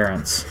to their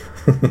parents,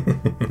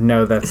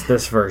 no, that's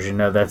this version,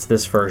 no, that's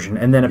this version,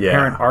 and then a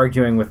parent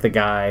arguing with the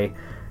guy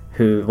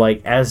who,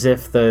 like, as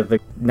if the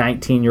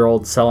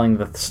 19-year-old selling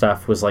the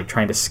stuff was like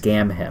trying to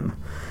scam him.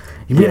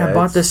 You mean I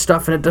bought this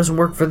stuff and it doesn't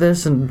work for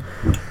this? And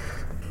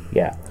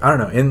I don't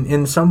know.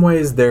 In some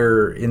ways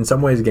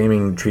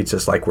gaming treats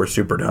us like we're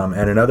super dumb,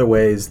 and in other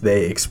ways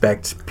they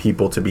expect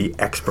people to be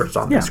experts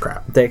on this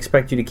crap. They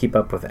expect you to keep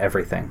up with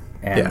everything,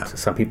 and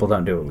some people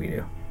don't do what we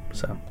do.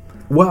 So,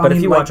 but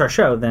if you watch our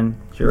show, then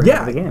you're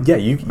ahead of the game. Yeah,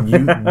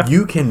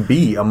 you can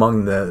be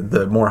among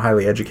the more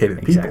highly educated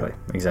people.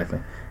 Exactly.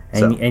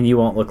 And you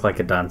won't look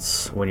like a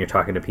dunce when you're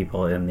talking to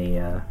people in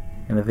the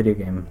video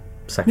game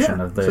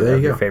section of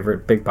your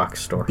favorite big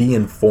box store. Be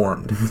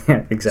informed.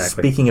 Yeah,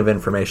 exactly. Speaking of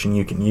information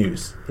you can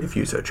use if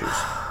you so choose.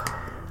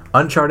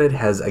 Uncharted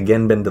has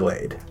again been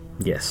delayed.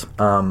 Yes.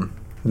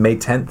 May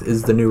 10th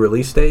is the new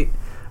release date.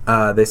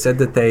 They said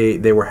that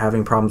they were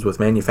having problems with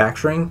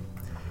manufacturing.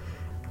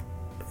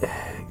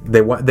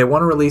 They want to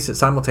release it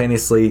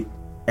simultaneously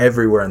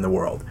everywhere in the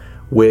world,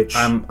 which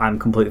I'm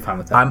completely fine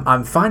with that.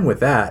 I'm fine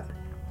with that.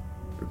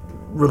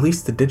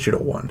 Release the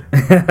digital one.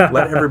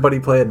 Let everybody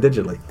play it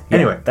digitally.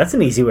 Anyway, that's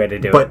an easy way to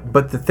do it.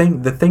 But the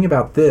thing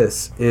about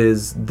this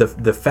is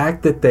the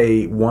fact that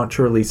they want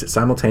to release it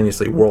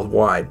simultaneously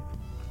worldwide.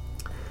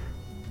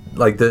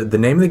 like the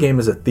name of the game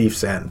is A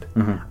Thief's End.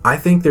 Mm-hmm. I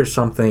think there's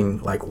something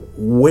like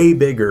way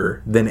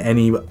bigger than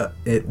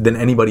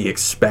anybody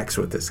expects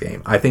with this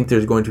game. I think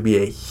there's going to be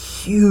a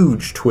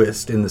huge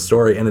twist in the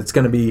story, and it's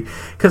going to be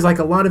because like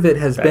a lot of it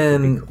has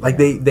been like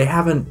they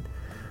haven't,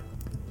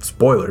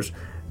 spoilers,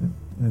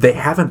 they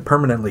haven't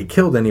permanently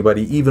killed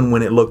anybody even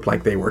when it looked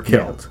like they were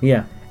killed.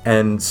 Yeah.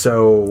 And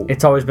so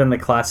it's always been the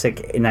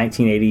classic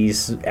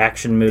 1980s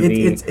action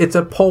movie. It's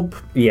a pulp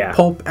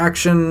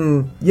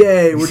action.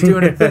 Yay, we're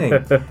doing a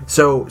thing.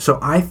 So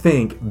I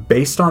think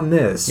based on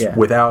this,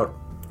 without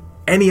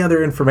any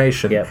other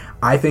information,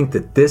 I think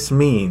that this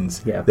means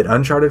that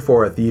Uncharted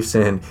 4: A Thief's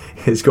End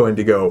is going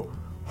to go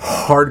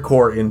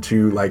hardcore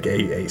into like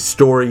a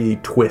story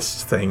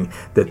twist thing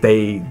that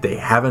they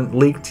haven't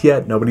leaked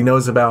yet, nobody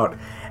knows about,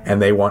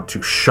 and they want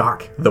to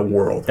shock the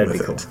world with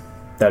it.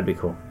 That'd be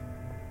cool.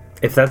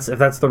 If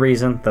that's the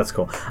reason, that's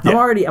cool. Yeah.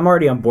 I'm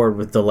already on board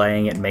with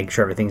delaying it and make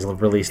sure everything's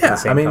released at the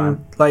same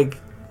time. Like,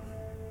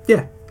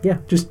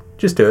 just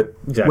do it.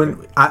 Exactly.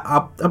 When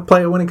I'll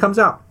play it when it comes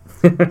out,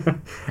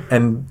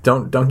 and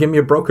don't give me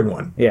a broken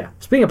one. Yeah.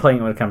 Speaking of playing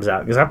it when it comes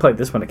out, because I played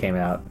this when it came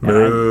out.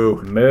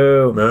 Moo.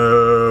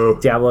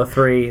 Diablo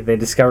 3. They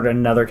discovered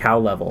another cow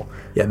level.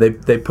 Yeah,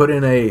 they put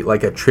in a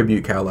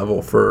tribute cow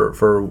level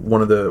for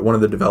one of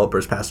the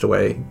developers passed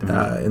away,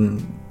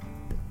 and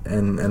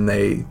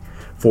they.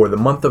 For the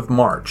month of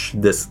March,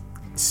 this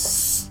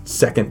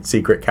second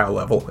secret cow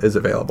level is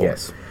available.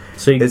 Yes.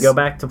 So you can go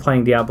back to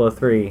playing Diablo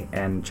 3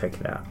 and check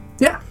it out.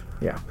 Yeah.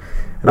 Yeah.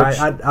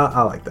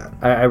 I like that.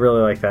 I really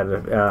like that.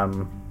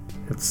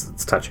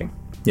 It's touching.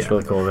 It's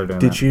really cool they're doing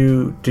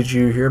that. Did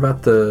you hear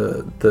about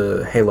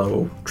the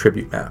Halo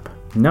tribute map?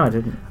 No, I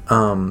didn't.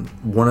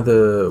 One of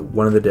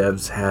the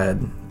devs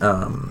had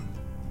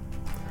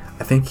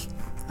I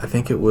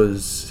think it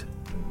was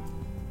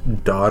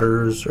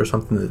daughters or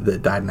something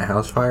that died in a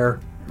house fire.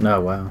 Oh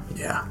wow!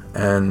 Yeah,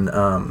 and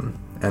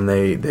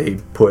they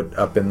put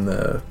up in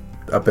the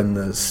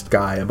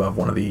sky above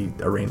one of the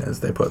arenas.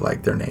 They put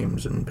like their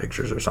names and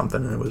pictures or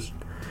something, and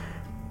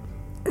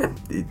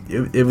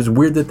it was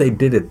weird that they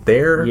did it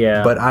there.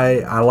 Yeah, but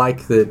I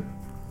like that.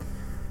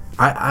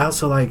 I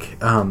also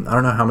like I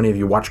don't know how many of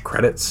you watch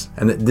credits,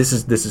 and this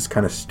is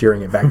kind of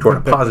steering it back toward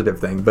a positive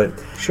thing, but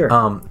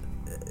sure.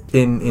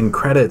 In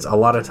credits, a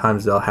lot of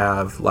times they'll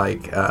have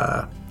like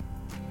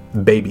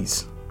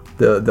babies.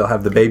 They'll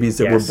have the babies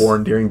that were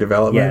born during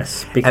development.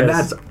 Yes, and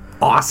that's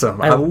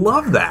awesome. I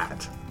love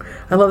that.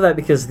 I love that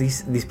because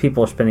these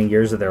people are spending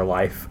years of their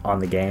life on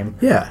the game.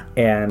 Yeah,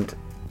 and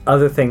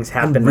other things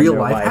happen. And real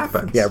life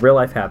happens. Yeah, real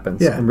life happens.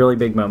 Yeah, and really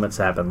big moments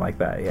happen like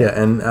that. Yeah,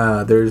 and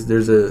there's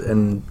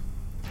and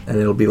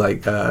it'll be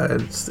like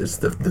it's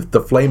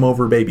the flame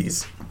over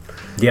babies.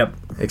 Yep.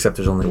 Except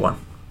there's only one.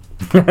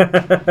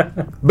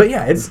 But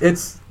yeah,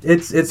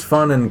 it's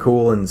fun and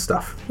cool and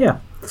stuff. Yeah.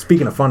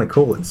 Speaking of fun and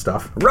cool and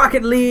stuff,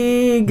 Rocket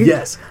League.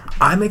 Yes,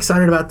 I'm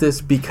excited about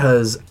this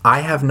because I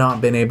have not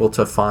been able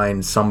to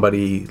find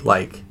somebody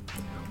like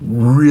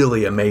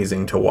really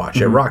amazing to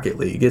watch at Rocket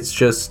League. It's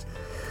just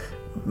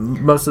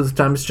most of the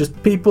time it's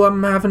just people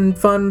I'm having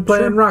fun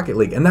playing Rocket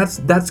League, and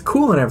that's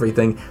cool and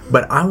everything.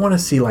 But I want to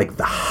see like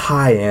the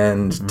high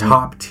end,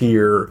 top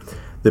tier.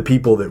 The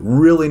people that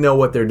really know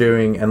what they're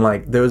doing, and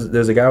like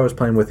there's a guy I was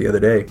playing with the other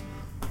day,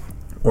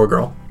 or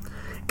girl.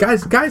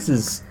 Guys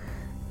is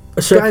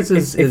so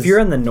if you're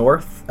in the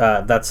north,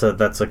 that's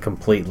a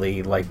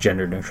completely like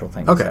gender neutral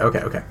thing.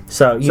 Okay.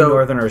 So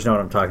Northerners know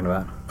what I'm talking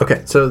about.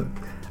 Okay, so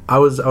I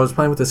was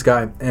playing with this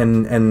guy,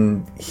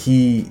 and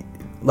he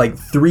like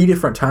 3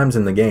 different times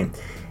in the game,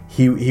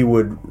 he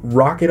would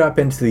rocket up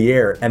into the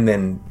air and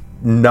then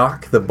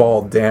knock the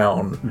ball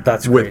down.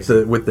 That's with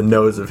the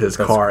nose of his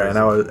car, crazy.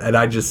 and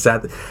I just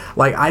sat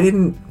like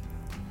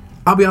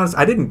I'll be honest,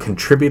 I didn't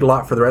contribute a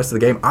lot for the rest of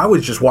the game. I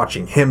was just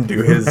watching him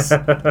do his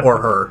or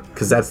her,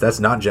 because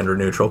that's not gender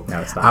neutral. No,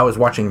 it's not. I was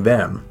watching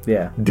them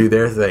do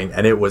their thing,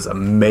 and it was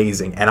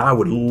amazing. And I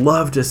would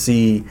love to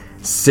see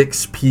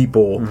 6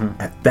 people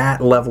at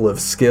that level of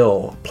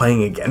skill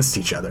playing against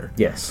each other.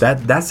 Yes,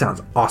 that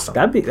sounds awesome.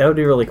 That would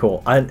be really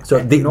cool.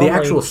 The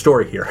actual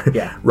story here,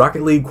 yeah.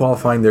 Rocket League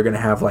qualifying, they're going to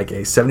have like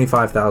a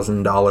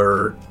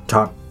 $75,000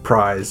 top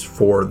prize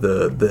for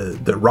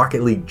the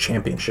Rocket League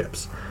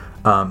championships.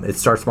 It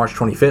starts March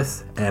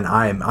 25th, and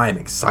I am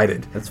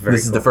excited. That's very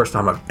This is the first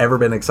time I've ever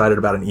been excited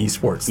about an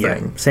esports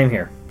thing. Same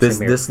here.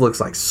 This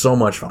looks like so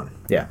much fun.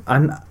 Yeah,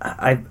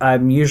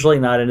 I'm usually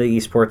not into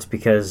esports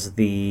because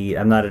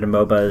I'm not into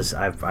MOBAs.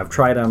 I've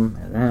tried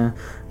them,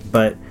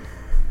 but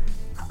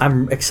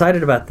I'm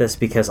excited about this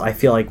because I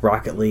feel like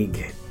Rocket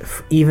League,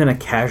 even a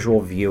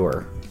casual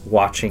viewer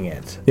watching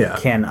it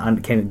can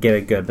get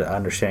a good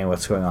understanding of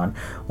what's going on.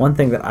 One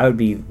thing that I would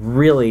be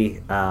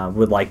really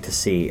would like to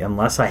see,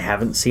 unless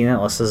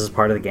this is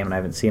part of the game and I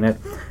haven't seen it,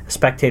 a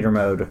spectator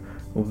mode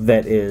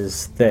that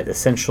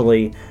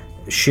essentially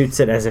shoots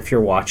it as if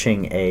you're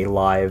watching a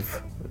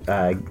live,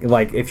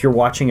 like if you're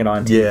watching it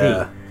on TV.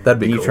 Yeah, that'd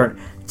be cool.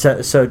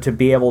 So to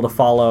be able to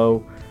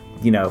follow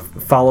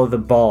follow the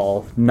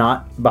ball,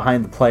 not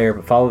behind the player,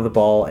 but follow the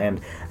ball.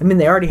 And I mean,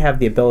 they already have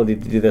the ability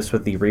to do this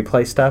with the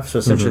replay stuff. So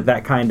essentially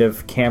that kind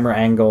of camera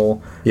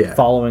angle,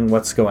 following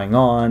what's going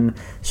on.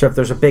 So if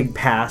there's a big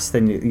pass,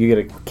 then you get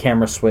a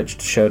camera switch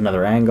to show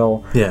another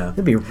angle. Yeah.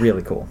 It'd be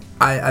really cool.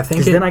 I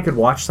think because then I could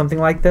watch something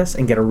like this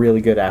and get a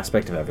really good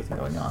aspect of everything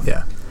going on.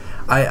 Yeah.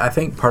 I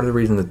think part of the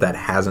reason that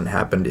hasn't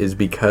happened is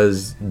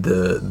because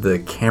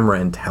the camera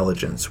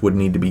intelligence would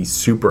need to be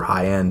super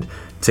high end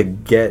to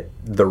get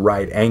the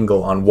right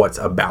angle on what's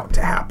about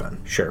to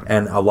happen. Sure.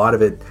 And a lot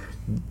of it,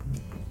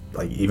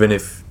 like even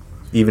if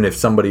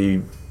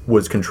somebody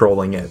was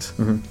controlling it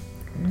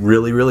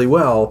really, really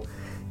well,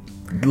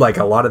 like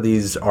a lot of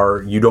these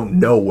are, you don't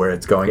know where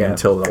it's going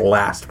until the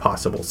last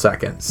possible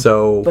second.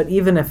 So, but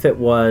even if it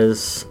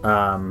was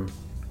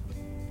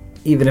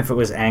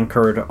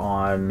anchored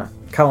on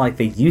kind of like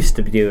they used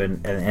to do in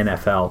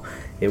NFL,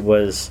 it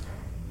was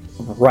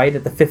right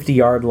at the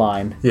 50-yard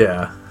line.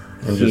 Yeah.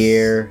 And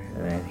here,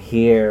 and then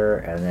here,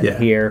 and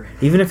then here.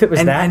 Even if it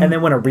was and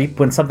then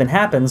when something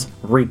happens,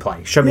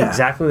 replay. Show me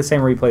exactly the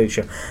same replay you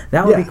show.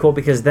 That would be cool,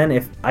 because then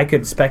if I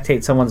could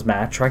spectate someone's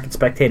match, or I could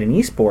spectate an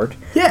esport,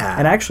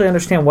 and actually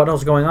understand what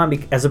else is going on,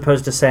 as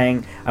opposed to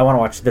saying, I want to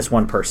watch this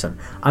one person.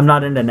 I'm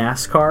not into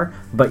NASCAR,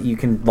 but you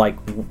can, like,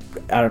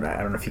 I don't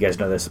know if you guys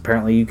know this.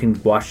 Apparently, you can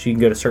go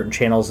to certain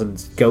channels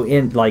and go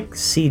in, like,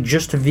 see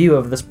just a view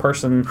of this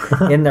person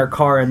in their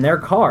car.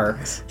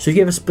 So if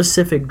you have a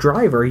specific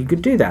driver, you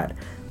could do that.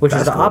 Which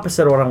is the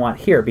opposite of what I want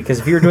here, because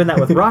if you were doing that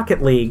with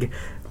Rocket League,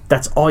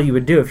 that's all you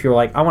would do. If you were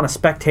like, I want to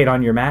spectate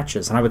on your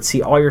matches, and I would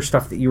see all your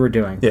stuff that you were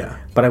doing,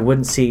 but I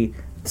wouldn't see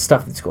the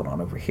stuff that's going on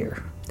over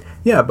here.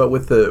 Yeah, but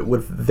with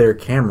their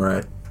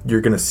camera, you're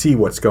going to see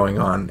what's going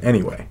on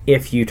anyway.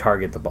 If you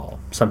target the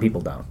ball. Some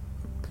people don't.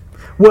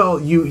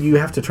 Well, you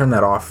have to turn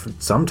that off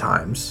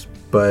sometimes,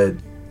 but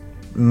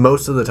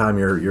most of the time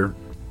you're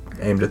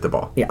aimed at the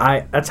ball.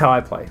 Yeah, that's how I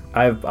play.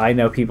 I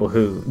know people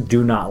who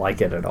do not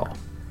like it at all.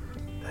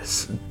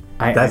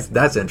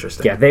 That's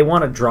interesting. Yeah, they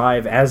want to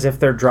drive as if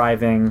they're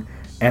driving,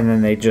 and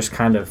then they just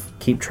kind of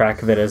keep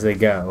track of it as they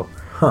go.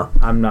 Huh.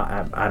 I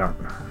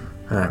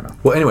don't know.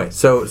 Well, anyway,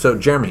 so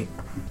Jeremy,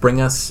 bring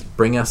us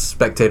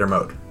spectator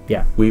mode.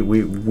 Yeah. We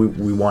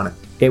want it.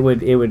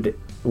 It would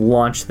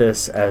launch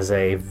this as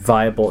a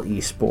viable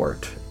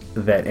esport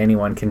that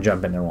anyone can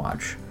jump in and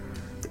watch.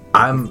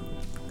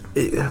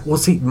 Well,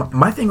 see,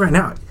 my thing right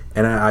now,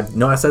 and I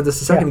know I said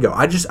this a second ago,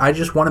 I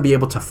just want to be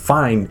able to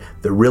find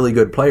the really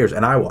good players,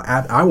 and I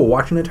will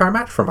watch an entire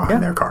match from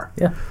behind their car.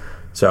 Yeah.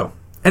 So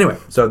anyway,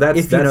 that's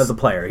if you know the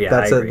player,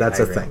 that's I agree. That's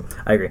a thing.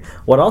 I agree.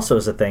 What also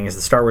is a thing is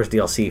the Star Wars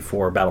DLC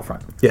for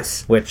Battlefront.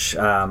 Yes. Which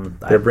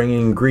they're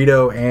bringing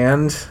Greedo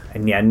and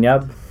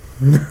Nub.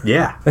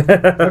 Yeah.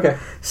 Okay.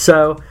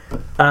 So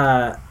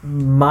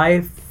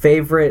my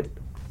favorite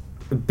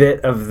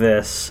bit of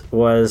this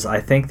was,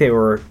 I think they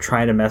were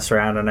trying to mess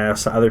around, and I know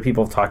some other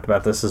people have talked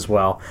about this as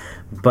well,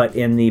 but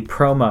in the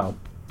promo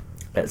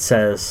it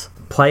says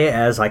play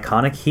as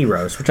iconic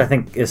heroes, which I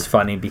think is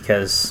funny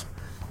because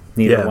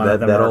neither one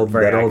of them are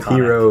very iconic. Old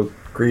hero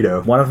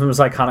Greedo. One of them is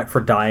iconic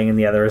for dying, and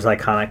the other is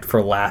iconic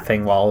for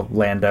laughing while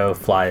Lando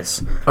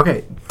flies.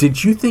 Okay,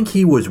 did you think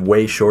he was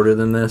way shorter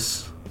than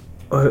this?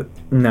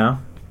 No.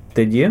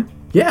 Did you?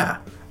 Yeah.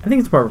 I think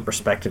it's more of a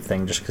perspective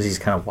thing, just because he's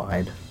kind of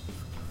wide.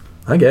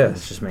 I guess.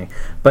 It's just me.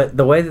 But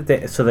the way that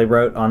they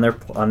wrote on their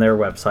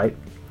website,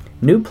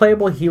 new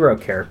playable hero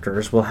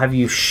characters will have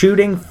you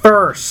shooting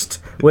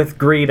first with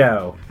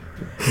Greedo.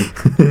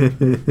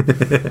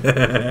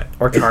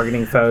 Or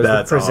targeting foes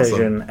with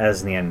precision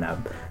as Nien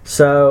Nub.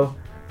 So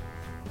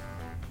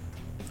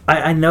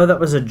I know that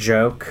was a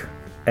joke,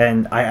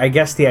 and I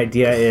guess the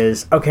idea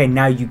is, okay,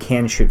 now you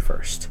can shoot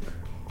first.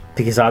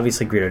 Because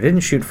obviously Greedo didn't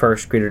shoot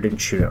first, Greedo didn't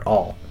shoot at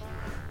all.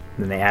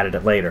 And then they added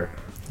it later.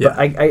 Yeah.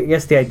 But I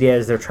guess the idea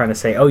is they're trying to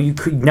say,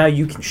 now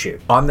you can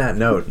shoot. On that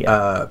note,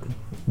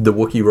 the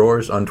Wookiee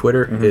Roars on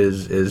Twitter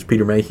is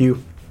Peter Mayhew,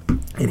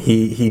 and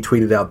he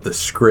tweeted out the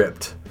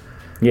script.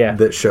 Yeah.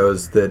 That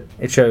shows that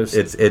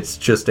it's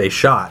just a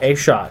shot. A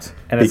shot.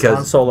 And it's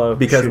Han Solo.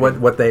 Because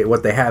what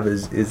they have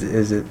is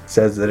it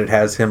says that it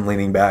has him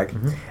leaning back,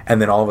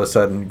 and then all of a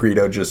sudden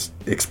Greedo just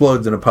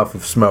explodes in a puff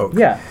of smoke.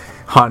 Yeah.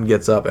 Han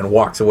gets up and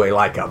walks away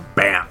like a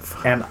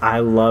bamf. And I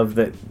love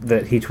that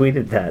he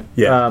tweeted that.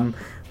 Yeah.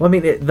 Well, I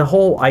mean, the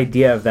whole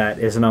idea of that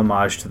is an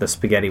homage to the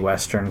spaghetti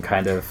western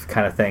kind of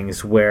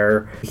things,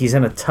 where he's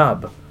in a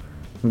tub.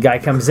 The guy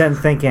comes in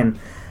thinking,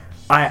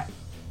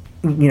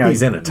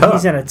 he's in a tub.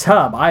 He's in a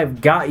tub. I've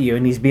got you,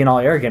 and he's being all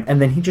arrogant,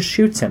 and then he just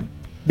shoots him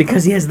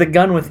because he has the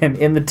gun with him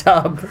in the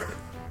tub.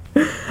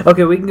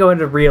 Okay, we can go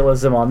into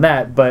realism on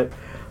that, but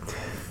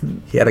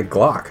he had a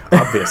Glock,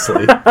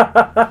 obviously.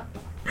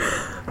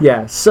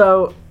 Yeah,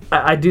 so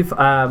I do.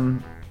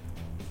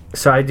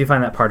 So I do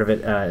find that part of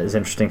it is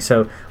interesting.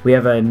 So we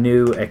have a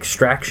new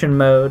extraction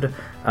mode.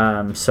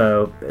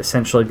 So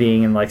essentially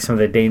being in like some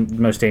of the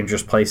most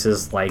dangerous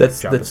places, like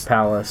Jabba's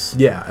palace.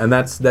 Yeah, and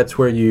that's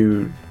where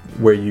you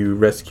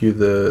rescue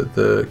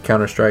the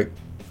Counter-Strike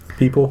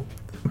people.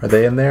 Are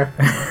they in there?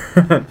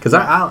 Because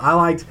I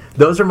liked...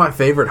 Those are my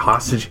favorite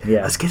hostage.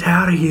 Yeah. Let's get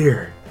out of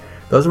here.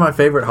 Those are my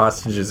favorite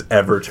hostages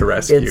ever to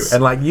rescue.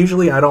 And, like,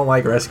 usually I don't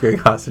like rescuing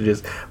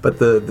hostages, but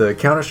the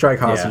Counter-Strike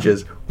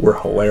hostages were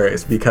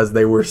hilarious because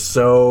they were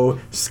so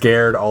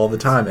scared all the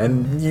time.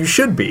 And you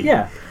should be.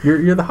 Yeah.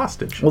 You're the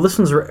hostage. Well, this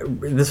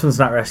one's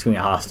not rescuing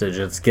a hostage.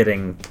 It's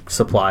getting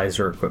supplies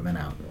or equipment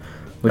out,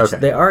 which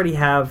they already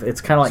have. It's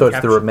kind of like... So it's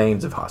the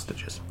remains of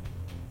hostages.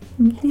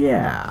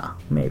 Yeah,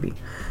 maybe.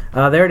 They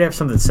already have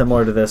something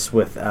similar to this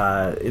with,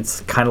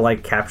 it's kind of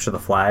like Capture the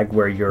Flag,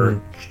 where you're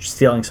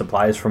stealing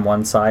supplies from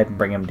one side and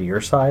bring them to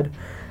your side,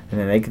 and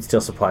then they can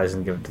steal supplies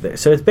and give it to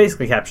theirs. So it's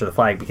basically Capture the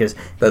Flag, because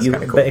that's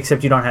kind of cool.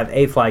 Except you don't have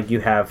a flag,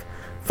 you have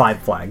 5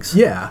 flags.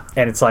 Yeah.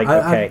 And it's like,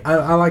 okay.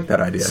 I like that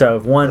idea. So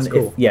if one, that's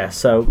cool.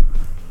 So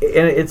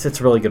it's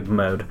a really good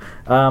mode.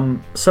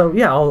 So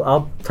yeah,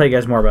 I'll tell you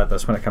guys more about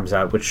this when it comes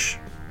out, which,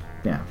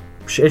 yeah,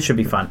 it should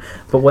be fun.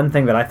 But one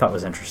thing that I thought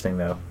was interesting,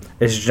 though,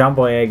 is John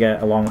Boyega,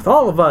 along with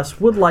all of us,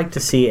 would like to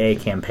see a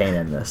campaign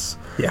in this.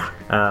 Yeah.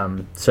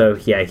 So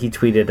yeah, he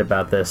tweeted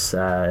about this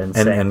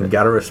and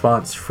got a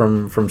response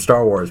from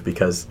Star Wars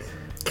because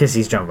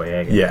he's John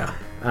Boyega. Yeah.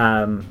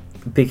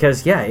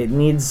 Because it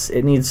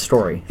needs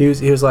story. He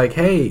was like,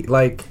 hey,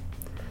 like,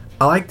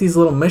 I like these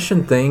little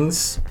mission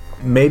things.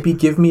 Maybe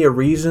give me a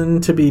reason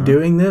to be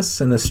doing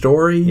this and a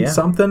story,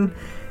 something.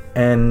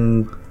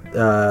 And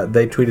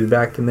they tweeted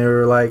back and they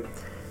were like,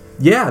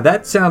 yeah,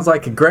 that sounds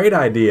like a great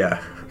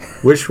idea.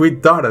 Wish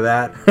we'd thought of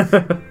that.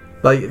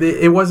 Like,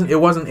 it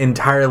wasn't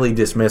entirely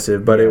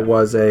dismissive, but it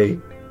was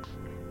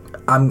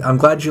I'm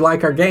glad you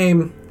like our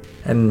game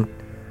and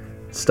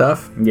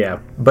stuff. Yeah.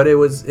 But it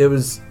was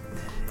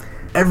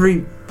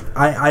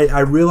I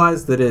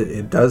realized that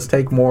it does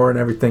take more and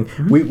everything.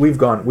 We've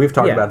talked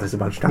about this a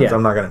bunch of times. Yeah.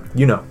 I'm not gonna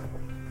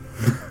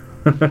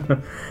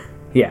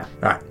Yeah.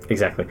 All right.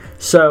 Exactly.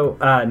 So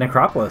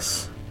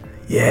Necropolis.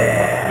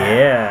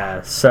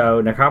 Yeah.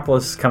 So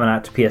Necropolis is coming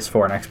out to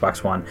PS4 and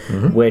Xbox One,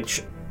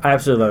 which I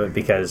absolutely love it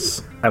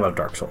because I love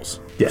Dark Souls.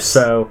 Yes.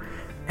 So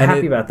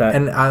happy about that.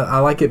 And I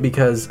like it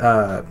because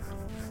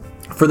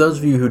for those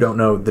of you who don't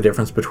know the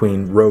difference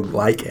between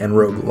roguelike and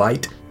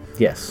roguelite,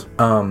 yes.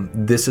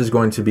 This is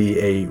going to be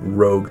a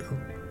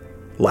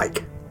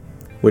roguelike,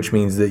 which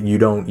means that you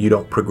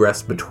don't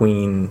progress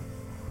between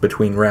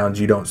rounds.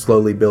 You don't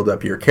slowly build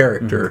up your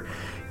character.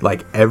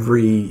 Like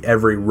every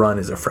run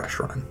is a fresh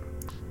run.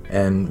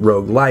 And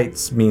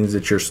roguelites means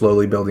that you're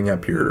slowly building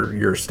up your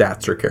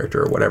stats or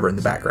character or whatever in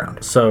the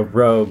background. So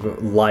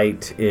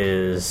roguelite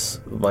is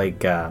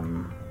like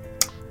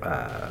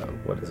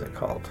what is it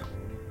called?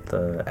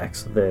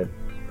 The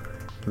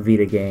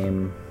Vita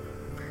game.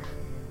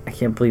 I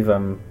can't believe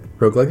I'm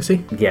Rogue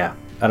Legacy? Yeah.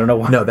 I don't know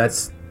why. No,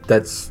 that's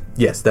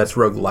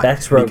roguelite.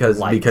 That's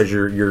roguelite. Because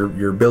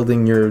you're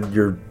building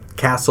your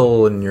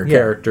castle and your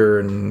character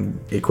and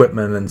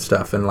equipment and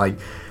stuff, and like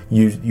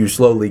you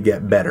slowly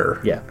get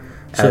better. Yeah.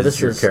 So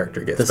as your character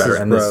gets better.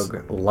 And this is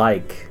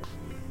roguelike.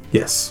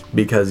 Yes,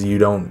 because you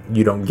don't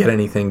get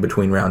anything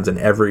between rounds, and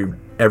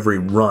every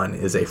run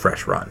is a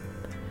fresh run.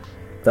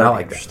 That'll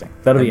be interesting.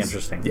 That'll be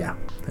interesting. Yeah.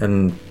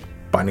 And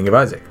Binding of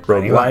Isaac.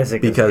 Binding of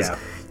Isaac. Because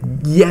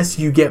yes,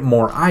 you get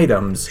more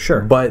items, sure,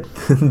 but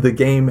the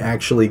game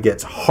actually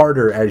gets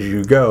harder as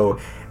you go,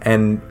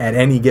 and at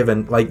any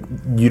given, like,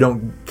 you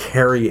don't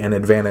carry an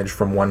advantage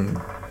from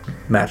one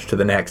match to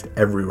the next.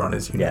 Every run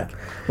is unique. Yeah.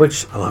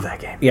 Which I love that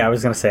game. Yeah, I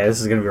was gonna say this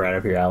is gonna be right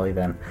up your alley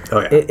then. Oh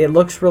yeah. It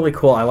looks really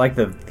cool. I like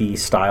the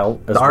style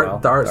as well.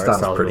 The art style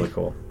is pretty really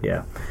cool.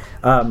 Yeah.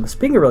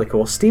 Speaking of really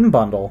cool, Steam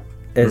Bundle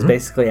is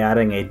basically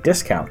adding a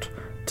discount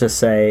to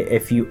say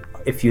if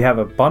you have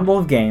a bundle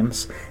of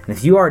games and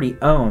if you already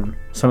own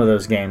some of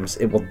those games,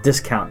 it will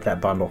discount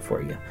that bundle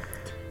for you.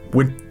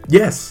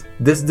 Yes,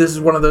 this is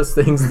one of those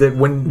things that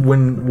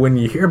when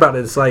you hear about it,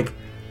 it's like,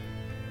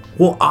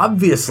 well,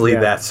 obviously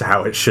that's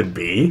how it should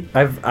be.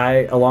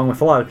 I along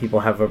with a lot of people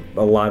have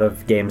a lot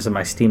of games in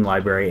my Steam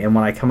library, and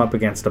when I come up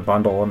against a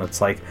bundle and it's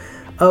like,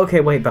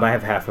 okay, wait, but I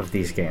have half of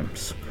these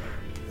games,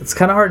 it's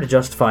kind of hard to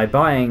justify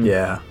buying.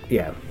 Yeah.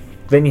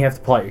 Then you have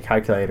to pull out your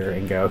calculator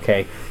and go,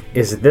 okay,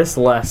 is this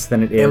less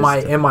than it is?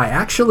 Am I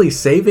actually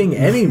saving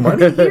any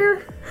money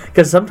here?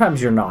 Because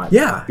sometimes you're not.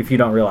 Yeah. If you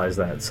don't realize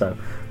that, so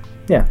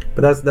yeah.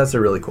 But that's a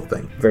really cool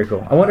thing. Very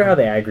cool. I wonder how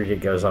the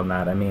aggregate goes on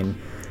that. I mean,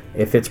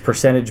 if it's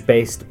percentage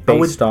based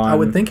on, I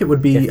would think it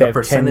would be a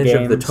percentage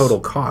of the total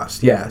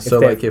cost. Yeah. So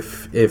like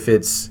if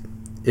the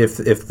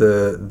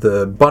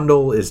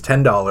bundle is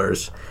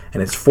 $10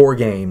 and it's 4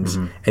 games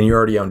and you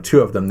already own 2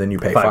 of them, then you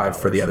pay $5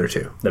 for the other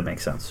 2. That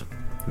makes sense.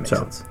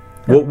 Yeah.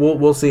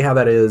 We'll see how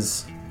that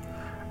is,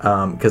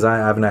 because I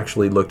haven't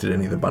actually looked at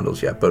any of the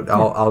bundles yet. But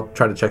I'll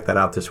try to check that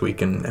out this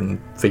week and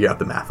figure out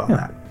the math on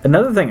that.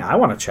 Another thing I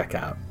want to check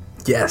out.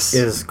 Yes.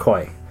 Is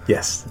Koi.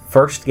 Yes.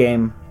 First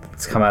game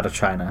that's come out of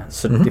China.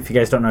 So if you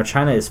guys don't know,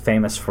 China is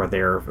famous for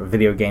their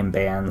video game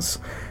bans.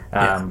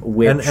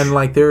 Which and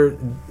like they're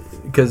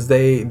because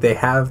they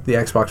have the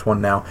Xbox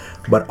One now,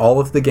 but all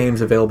of the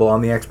games available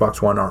on the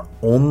Xbox One are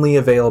only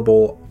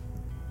available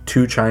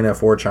to China,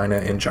 for China,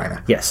 in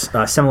China. Yes,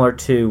 similar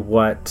to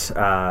what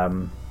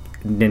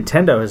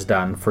Nintendo has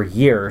done for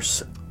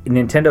years.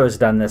 Nintendo has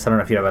done this. I don't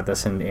know if you know about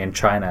this in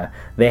China.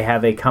 They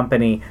have a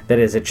company that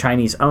is a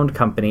Chinese-owned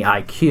company,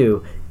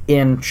 IQ,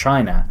 in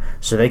China,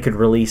 so they could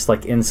release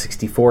like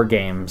N64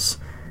 games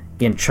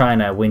in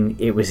China when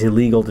it was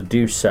illegal to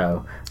do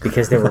so,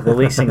 because they were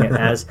releasing it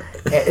as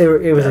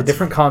it was a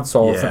different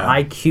console. It's an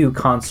IQ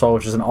console,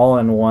 which is an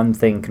all-in-one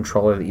thing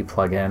controller that you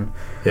plug in.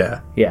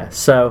 Yeah.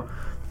 So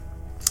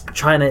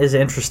China is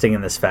interesting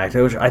in this fact,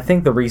 which I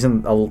think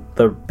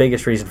the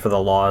biggest reason for the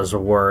laws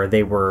were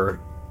they were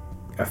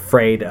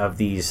afraid of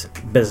these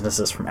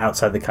businesses from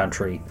outside the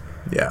country.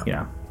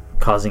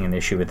 Causing an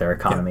issue with their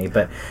economy.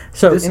 But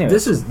so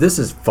this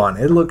is fun.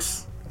 It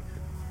looks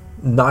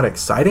not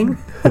exciting,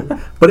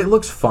 but it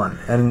looks fun,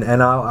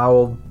 and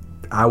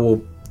I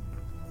will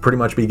pretty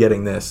much be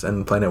getting this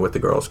and playing it with the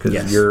girls,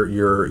 because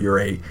you're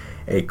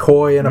a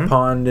koi in a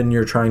pond, and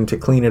you're trying to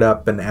clean it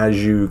up, and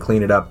as you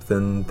clean it up,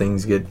 then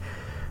things get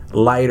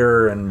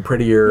lighter and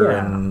prettier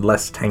and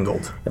less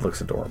tangled. It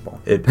looks adorable.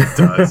 It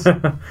does.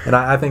 And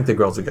I think the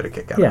girls would get a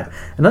kick out of it.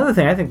 Another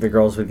thing I think the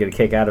girls would get a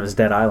kick out of is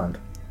Dead Island.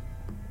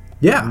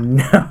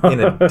 No. In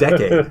a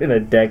decade. In a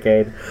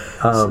decade.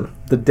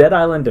 The Dead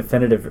Island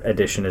Definitive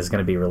Edition is going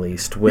to be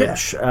released,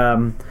 which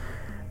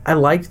I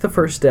liked the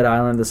first Dead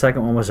Island. The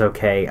second one was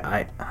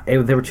okay. They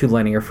were too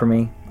linear for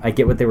me. I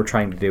get what they were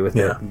trying to do with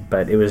it,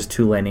 but it was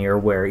too linear.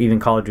 Where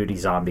even Call of Duty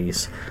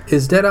Zombies.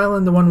 Is Dead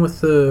Island the one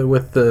with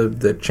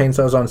the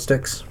chainsaws on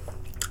sticks?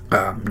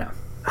 No.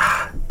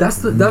 That's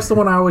the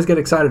one I always get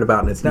excited about,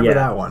 and it's never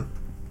that one.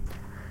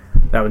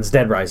 That one's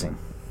Dead Rising.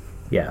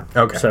 Yeah.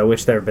 Okay. So,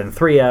 which there have been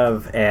 3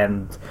 of,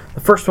 and the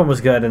first one was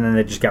good, and then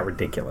they just got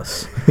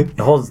ridiculous.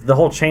 the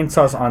whole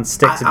chainsaws on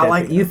sticks. I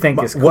like you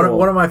think is cool.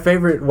 One of my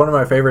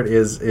favorite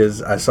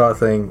is I saw a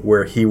thing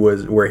where he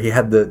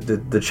had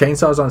the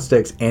chainsaws on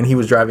sticks, and he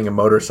was driving a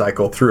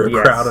motorcycle through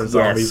a crowd of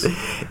zombies.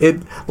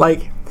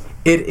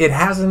 It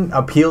hasn't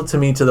appealed to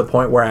me to the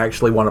point where I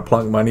actually want to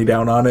plunk money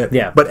down on it.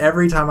 Yeah. But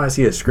every time I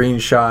see a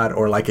screenshot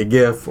or like a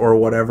GIF or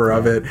whatever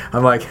of it,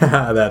 I'm like,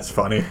 that's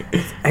funny.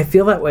 I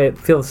feel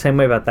the same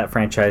way about that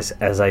franchise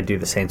as I do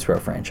the Saints Row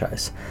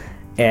franchise.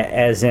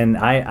 As in,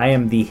 I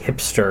am the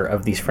hipster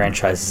of these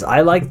franchises.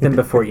 I liked them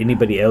before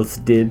anybody else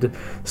did.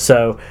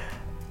 So,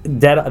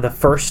 the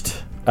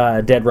first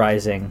Dead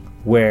Rising,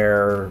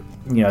 where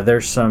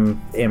there's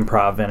some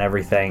improv and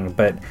everything,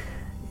 but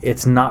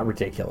it's not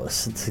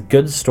ridiculous. It's a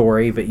good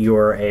story, but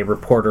you're a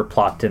reporter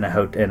plopped in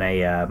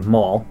a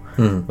mall,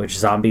 which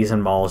zombies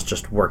and malls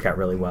just work out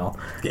really well.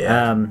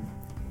 Yeah.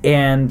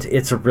 And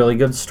it's a really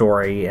good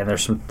story, and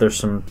there's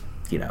some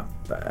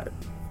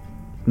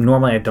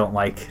normally I don't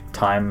like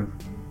time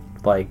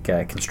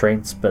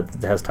constraints, but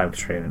it has time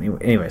constraint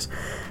anyways.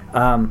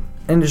 And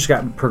it just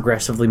got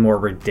progressively more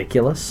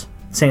ridiculous.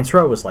 Saints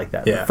Row was like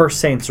that. Yeah. The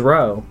first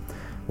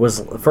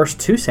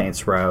 2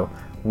 Saints Row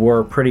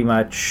were pretty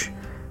much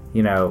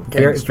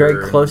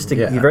very close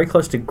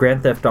to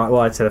Grand Theft Auto.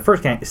 Well, I'd say the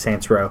first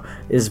Saints Row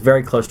is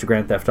very close to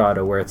Grand Theft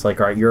Auto, where it's like,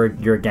 all right, you're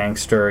a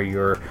gangster,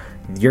 your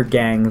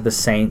gang, the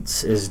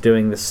Saints, is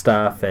doing this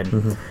stuff,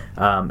 and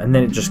and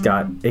then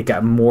it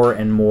got more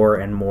and more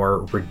and more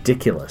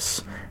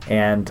ridiculous.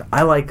 And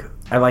I like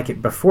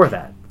it before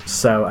that.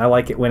 So I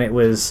like it when it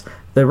was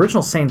the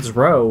original Saints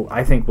Row.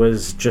 I think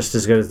was just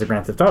as good as the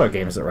Grand Theft Auto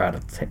games that were out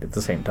at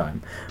the same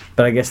time.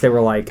 But I guess they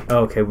were like, oh,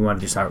 okay, we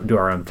want to do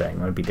our own thing.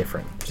 We want to be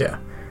different. Yeah.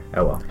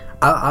 Oh well.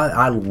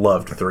 I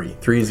loved 3.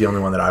 3 is the only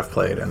one that I've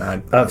played, and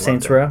I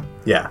Saints Row.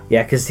 Yeah.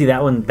 Yeah, because see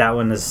that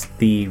one is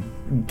the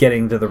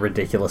getting to the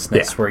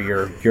ridiculousness where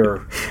you're a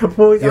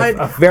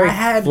very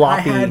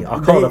floppy. I'll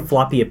call it a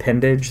floppy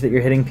appendage that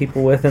you're hitting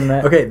people with in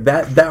that. Okay,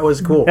 that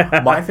was cool.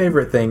 My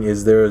favorite thing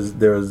is there's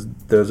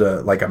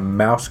a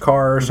mouse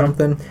car or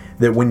something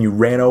that when you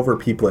ran over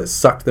people, it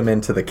sucked them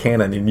into the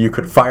cannon, and you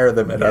could fire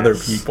them at other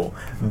people.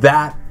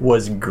 That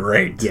was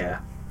great.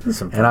 Yeah.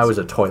 And I was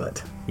a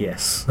toilet.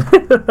 Yes. All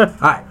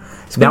right.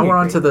 Now we're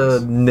on to the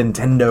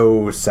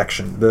Nintendo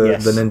section. The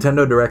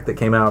Nintendo Direct that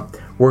came out.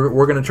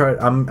 We're gonna try.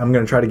 I'm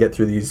gonna try to get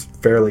through these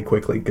fairly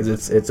quickly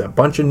because it's a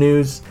bunch of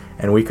news,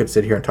 and we could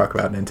sit here and talk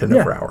about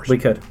Nintendo for hours. We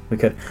could.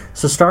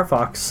 So Star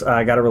Fox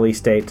got a release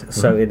date.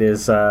 So it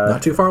is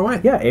not too far away.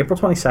 Yeah, April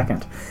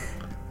 22nd.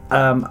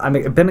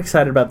 I've been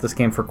excited about this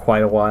game for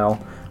quite a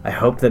while. I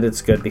hope that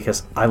it's good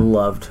because I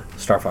loved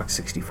Star Fox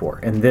 64,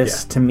 and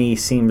this to me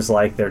seems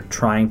like they're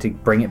trying to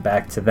bring it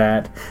back to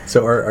that.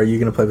 So are you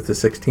going to play with the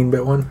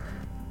 16-bit one?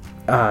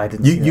 I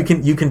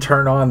didn't. You can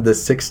turn on the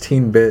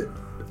 16-bit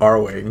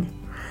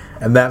R-Wing,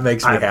 and that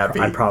makes me happy.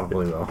 I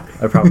probably will.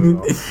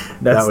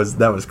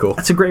 That was cool.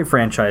 It's a great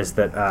franchise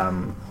that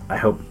I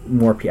hope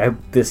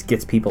this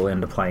gets people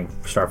into playing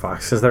Star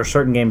Fox, because there are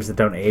certain games that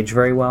don't age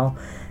very well,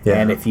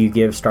 and if you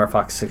give Star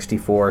Fox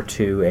 64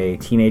 to a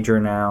teenager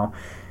now,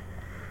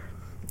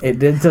 it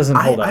doesn't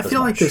hold up. I feel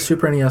like the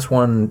Super NES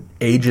one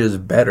ages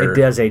better. It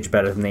does age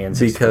better than the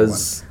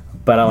N64 one.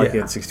 But I like the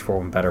N64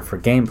 one better for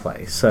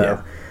gameplay.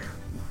 So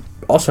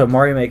Also,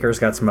 Mario Maker's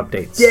got some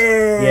updates.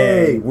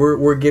 Yay!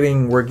 We're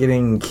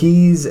getting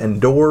keys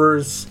and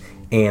doors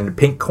and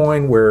pink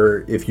coin,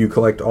 where if you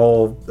collect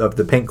all of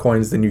the pink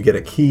coins, then you get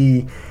a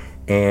key,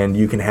 and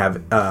you can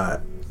have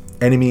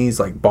enemies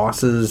like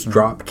bosses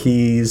drop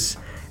keys,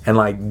 and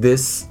like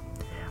this.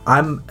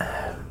 And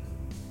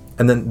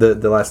then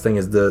the last thing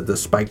is the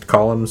spiked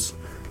columns.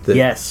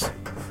 Yes.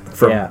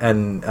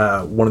 And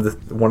one of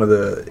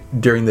the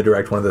during the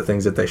direct, one of the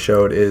things that they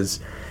showed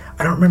is,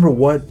 I don't remember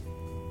what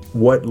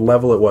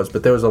level it was,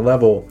 but there was a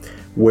level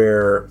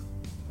where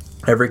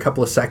every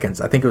couple of seconds,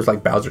 I think it was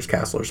like Bowser's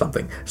Castle or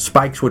something,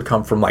 spikes would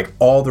come from like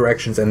all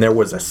directions, and there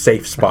was a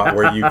safe spot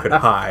where you could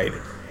hide,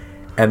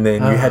 and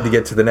then you had to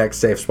get to the next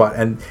safe spot.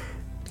 And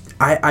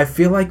I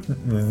feel like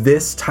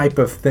this type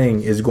of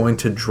thing is going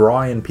to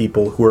draw in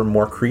people who are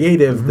more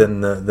creative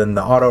than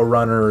the auto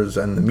runners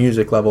and the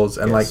music levels,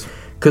 and like,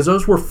 because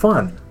those were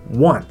fun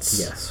once.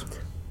 Yes.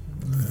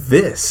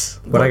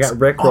 But I got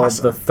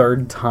rickrolled the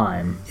third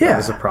time. Yeah, it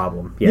was a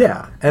problem.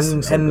 Yeah.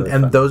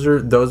 And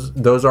really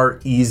those are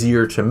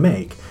easier to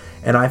make,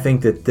 and I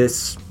think that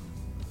this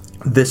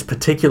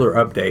particular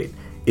update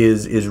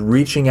is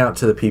reaching out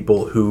to the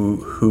people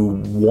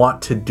who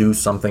want to do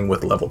something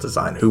with level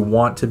design, who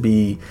want to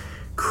be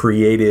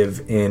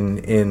creative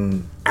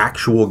in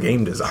actual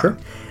game design. Sure.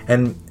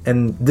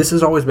 And this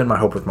has always been my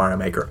hope with Mario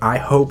Maker. I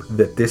hope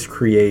that this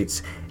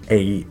creates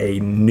a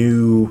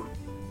new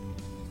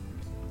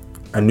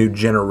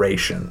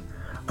generation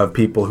of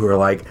people who are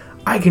like,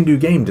 I can do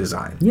game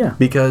design. Yeah.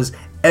 Because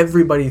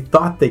everybody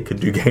thought they could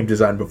do game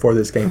design before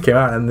this game came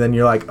out, and then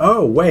you're like,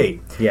 oh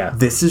wait,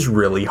 this is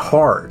really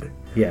hard.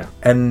 Yeah.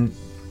 And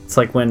it's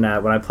like when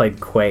I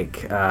played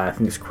Quake, I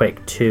think it was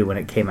Quake 2 when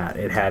it came out.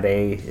 It had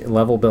a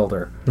level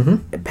builder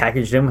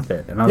packaged in with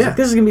it, and I was like,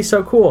 this is gonna be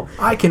so cool.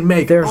 I can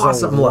make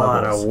awesome a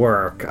lot levels. of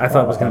work. I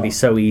thought it was gonna be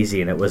so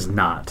easy, and it was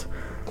not.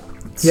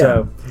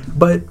 So,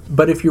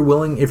 but if you're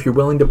willing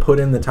to put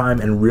in the time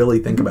and really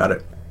think about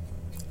it,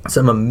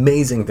 some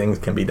amazing things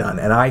can be done.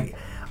 And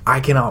I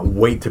cannot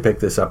wait to pick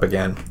this up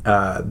again.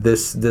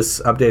 This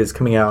update is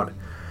coming out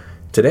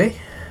today.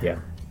 Yeah.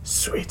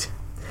 Sweet.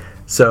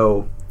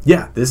 So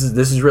yeah, this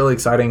is really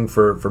exciting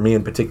for me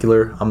in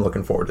particular. I'm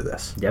looking forward to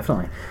this.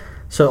 Definitely.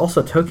 So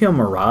also, Tokyo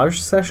Mirage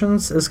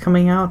Sessions is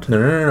coming out.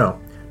 No.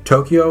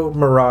 Tokyo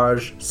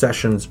Mirage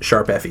Sessions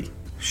Sharp Effie.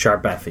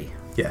 Sharp Effie.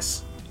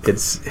 Yes.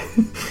 It's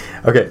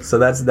okay. So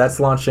that's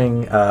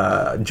launching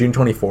June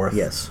 24th.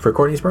 Yes. For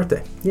Courtney's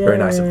birthday. Yay. Very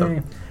nice of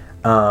them.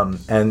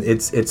 And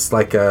it's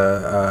like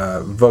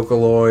a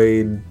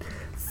Vocaloid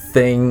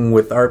thing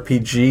with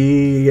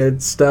RPG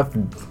and stuff.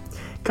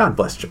 God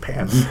bless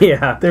Japan.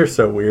 Yeah. They're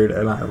so weird,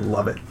 and I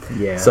love it.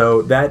 Yeah.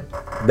 So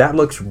that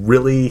looks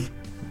really,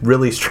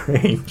 really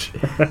strange,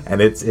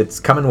 and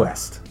it's coming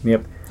west.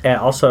 Yep. And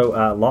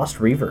also, Lost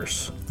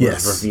Reavers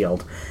was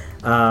revealed.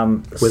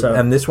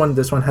 And this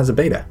one has a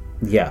beta.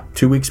 Yeah.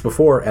 2 weeks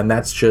before, and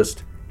that's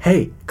just,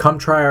 hey, come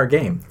try our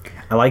game.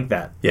 I like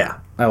that. Yeah.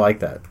 I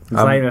like that. It's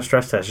not even a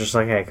stress test. It's just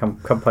like, hey, come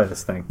play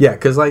this thing. Yeah,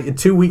 because like in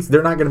 2 weeks,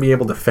 they're not going to be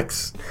able to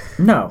fix.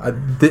 No.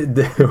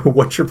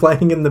 What you're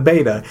playing in the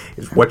beta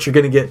is what you're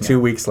going to get 2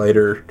 weeks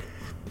later.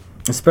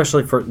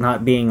 Especially for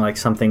not being like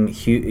something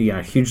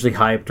hugely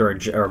hyped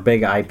or a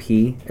big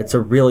IP. It's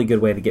a really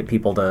good way to get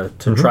people to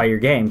try your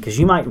game, because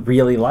you might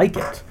really like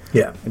it.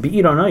 Yeah. But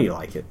you don't know you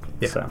like it.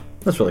 Yeah. So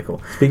that's really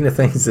cool. Speaking of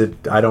things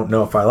that I don't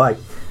know if I like,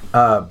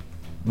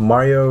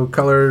 Mario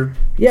Color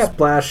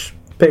Splash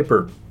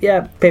Paper.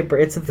 Yeah, paper.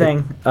 It's a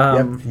thing.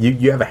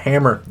 You have a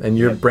hammer, and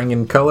you're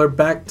bringing color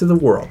back to the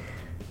world.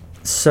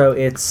 So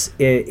it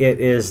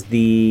is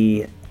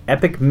the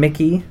Epic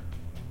Mickey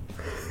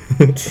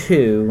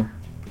 2,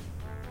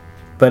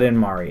 but in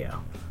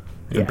Mario.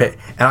 Yeah.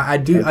 And I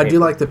do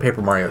like the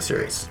Paper Mario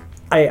series.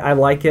 I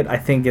like it. I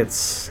think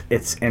it's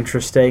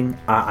interesting.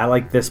 I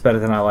like this better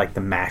than I like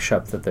the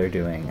mashup that they're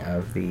doing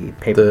of the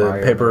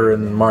Paper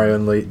and Mario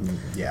and Lee.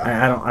 Yeah,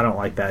 I don't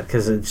like that,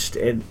 because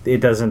it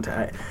doesn't.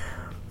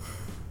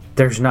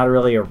 There's not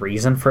really a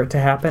reason for it to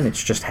happen.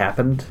 It's just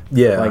happened.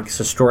 Yeah. Like,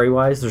 so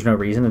story-wise, there's no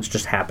reason. It's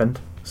just happened.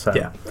 So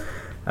yeah.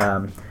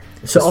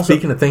 So also,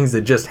 speaking of things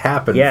that just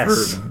happened for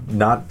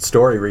not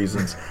story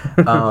reasons.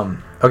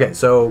 Okay,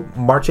 so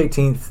March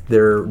 18th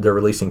they're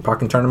releasing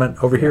Pokken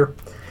Tournament over here.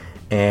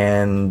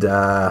 And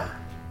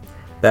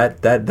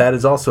that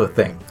is also a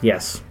thing.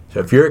 Yes.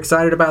 So if you're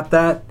excited about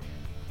that,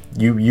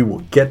 you will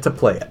get to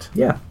play it.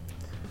 Yeah.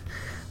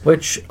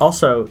 Which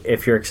also,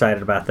 if you're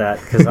excited about that,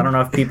 because I don't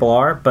know if people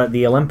are, but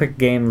the Olympic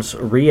Games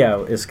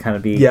Rio is kind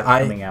of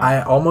coming out.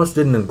 I almost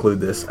didn't include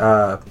this.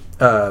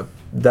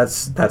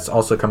 That's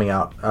also coming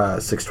out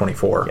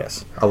 6/24.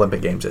 Yes.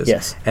 Olympic Games is.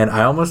 Yes. And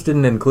I almost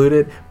didn't include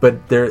it,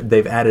 but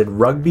they've added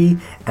rugby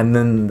and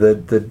then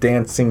the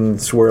dancing,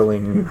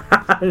 swirling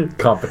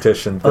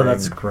competition thing. Oh,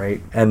 that's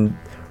great. And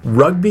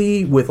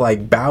rugby with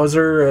like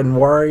Bowser and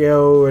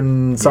Wario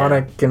and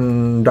Sonic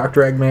and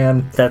Dr.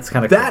 Eggman. That's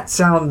kind of cool.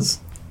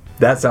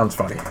 That sounds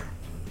funny.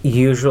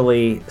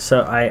 Usually,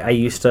 so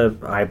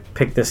I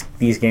picked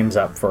these games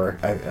up for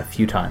a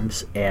few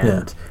times,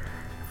 and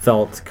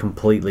felt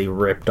completely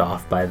ripped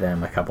off by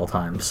them a couple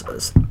times.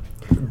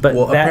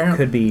 But that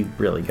could be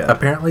really good.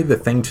 Apparently, the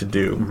thing to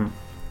do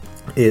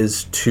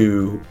is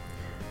to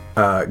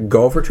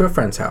go over to a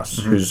friend's house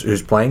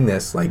who's playing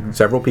this, like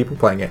several people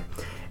playing it,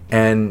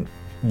 and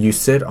you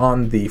sit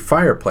on the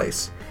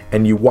fireplace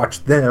and you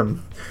watch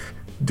them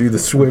do the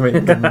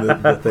swimming and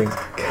the things.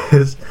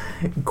 Because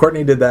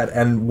Courtney did that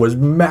and was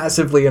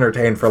massively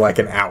entertained for like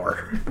an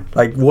hour.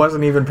 Like,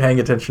 wasn't even paying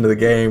attention to the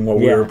game while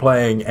we were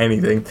playing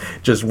anything.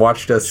 Just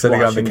watched us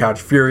sitting on the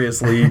couch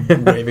furiously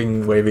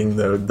waving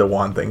the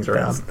wand things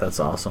around. That's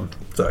awesome.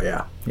 So,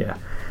 yeah. Yeah.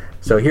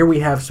 So here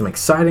we have some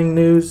exciting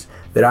news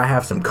that I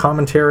have some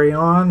commentary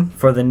on.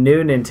 For the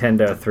new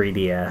Nintendo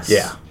 3DS.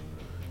 Yeah.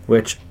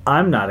 Which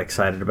I'm not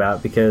excited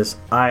about because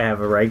I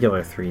have a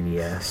regular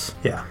 3DS.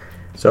 Yeah.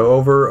 So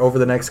over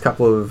the next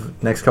couple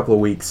of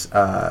weeks,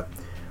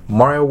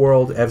 Mario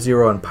World,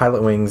 F-Zero, and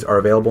Pilot Wings are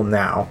available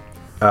now.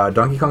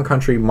 Donkey Kong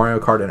Country, Mario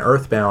Kart, and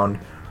Earthbound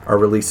are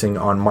releasing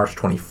on March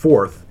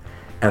 24th.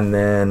 And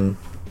then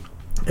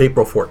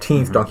April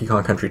 14th, Donkey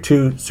Kong Country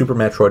 2, Super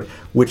Metroid,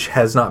 which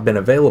has not been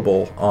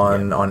available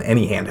on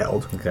any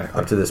handheld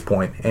up to this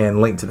point,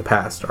 and Link to the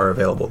Past are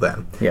available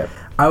then. Yeah.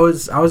 I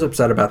was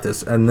upset about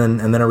this, and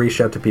then I reached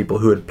out to people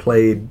who had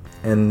played,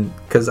 and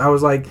because I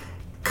was like,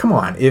 come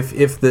on, if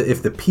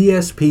the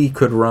PSP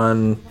could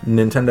run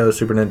Nintendo,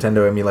 Super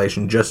Nintendo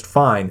emulation just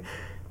fine,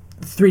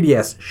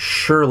 3DS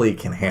surely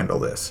can handle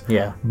this.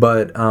 Yeah.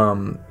 But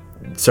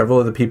several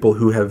of the people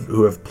who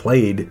have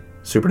played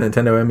Super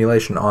Nintendo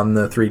emulation on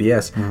the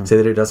 3DS say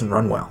that it doesn't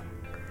run well,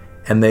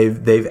 and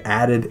they've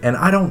added, and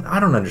I don't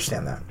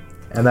understand that,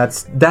 and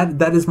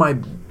that is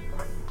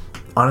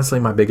honestly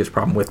my biggest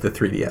problem with the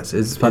 3DS.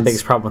 It's my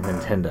biggest problem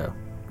with Nintendo.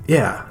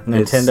 Yeah,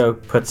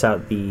 Nintendo puts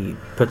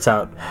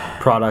out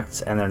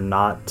products, and they're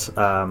not.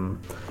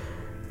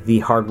 The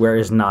hardware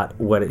is not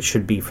what it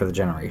should be for the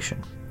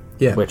generation.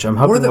 Yeah, which I'm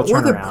hoping will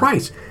turn around. Or the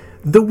price.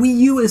 The Wii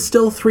U is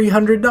still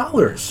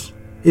 $300.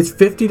 It's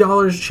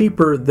 $50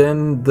 cheaper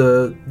than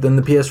the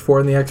PS4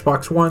 and the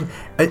Xbox One.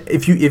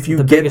 If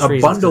you get a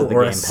bundle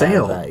or a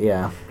sale,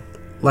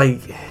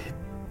 like.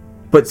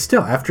 But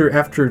still,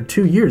 after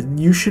 2 years,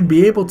 you should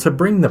be able to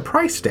bring the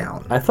price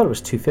down. I thought it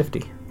was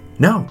 $250.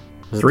 No,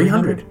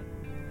 $300.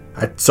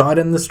 I saw it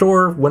in the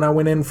store when I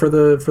went in for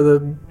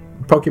the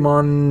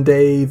Pokemon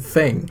Day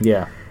thing.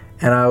 Yeah,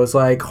 and I was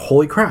like,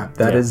 "Holy crap!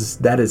 That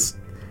is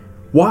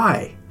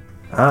why."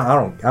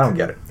 I don't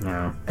get it.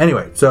 No.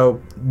 Anyway, so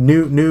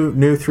new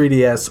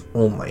 3DS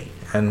only,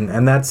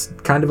 and that's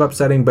kind of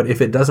upsetting. But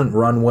if it doesn't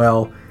run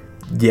well,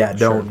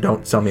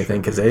 don't sell me a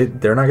thing because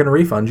they're not going to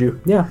refund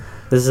you. Yeah.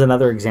 This is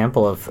another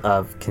example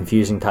of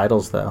confusing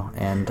titles, though.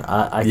 And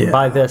I can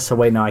buy this. Oh,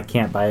 wait, no, I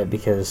can't buy it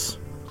because,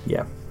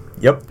 Yep.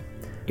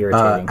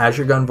 Irritating.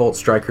 Azure Gunvolt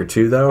Striker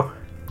 2, though,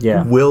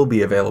 will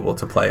be available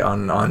to play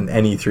on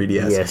any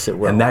 3DS. Yes, it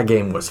will. And that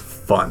game was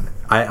fun.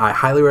 I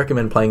highly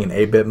recommend playing in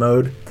 8-bit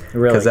mode.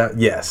 Really?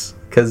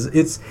 Because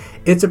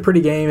it's a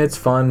pretty game. It's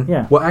fun.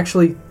 Yeah. Well,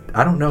 actually,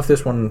 I don't know if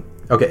this one...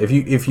 Okay,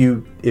 if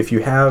you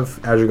have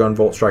Azure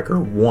Gunvolt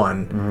Striker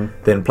 1,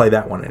 then play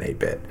that one in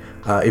 8-bit.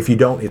 If you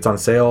don't, it's on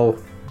sale.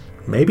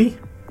 Maybe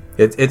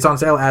it's on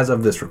sale as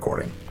of this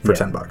recording for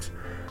 $10.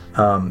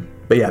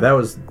 But yeah, that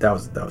was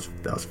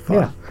fun.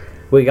 Yeah.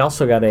 We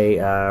also got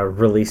a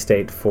release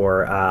date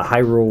for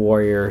Hyrule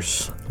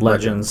Warriors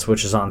Legends,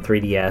 which is on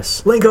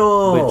 3DS.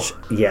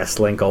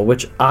 Linkle!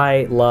 Which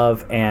I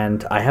love,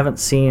 and I haven't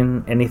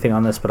seen anything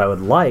on this, but I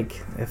would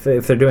like, if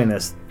they're doing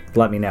this,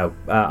 let me know.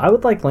 I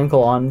would like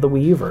Linkle on the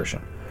Wii U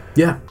version.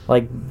 Yeah.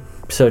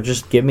 So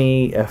just give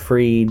me a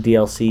free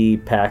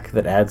DLC pack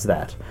that adds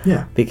that.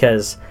 Yeah.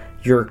 Because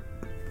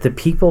the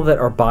people that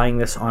are buying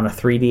this on a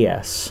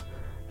 3DS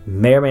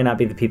may or may not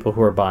be the people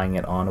who are buying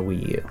it on a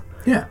Wii U.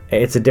 Yeah.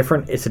 It's a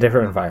different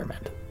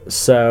environment.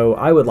 So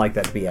I would like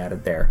that to be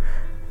added there.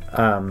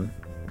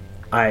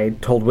 I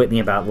told Whitney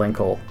about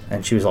Linkle,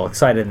 and she was all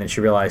excited, and then she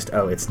realized,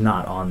 it's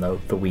not on the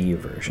Wii U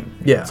version.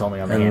 Yeah. It's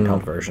only on the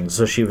handheld version.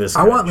 So she was...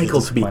 I want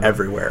Linkle to be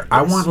everywhere. Yes.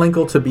 I want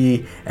Linkle to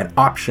be an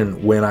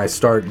option when I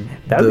start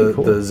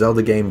the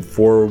Zelda game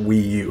for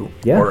Wii U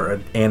or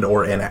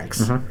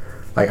NX.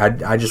 Like,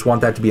 I just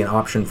want that to be an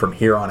option from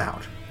here on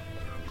out.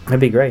 That'd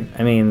be great.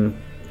 I mean...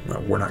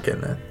 Well, we're not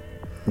getting it.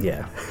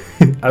 Yeah.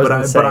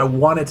 But I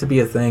want it to be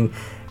a thing,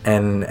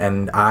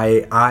 and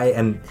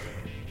I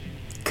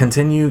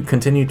continue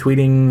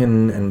tweeting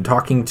and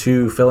talking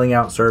to, filling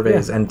out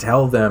surveys, and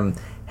tell them,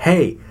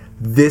 hey,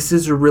 this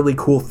is a really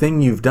cool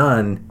thing you've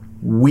done.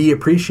 We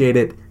appreciate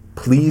it.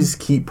 Please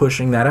keep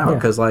pushing that out,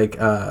 because my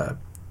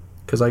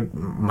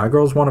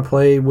girls want to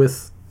play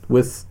with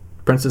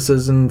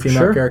princesses and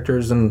female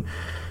characters, and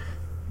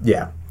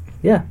they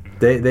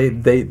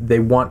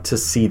want to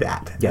see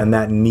that, and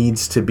that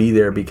needs to be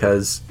there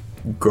because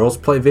girls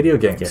play video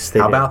games. Yes,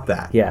 How about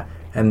that? Yeah.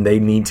 And they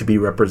need to be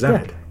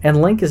represented. And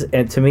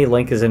to me,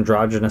 Link is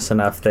androgynous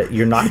enough that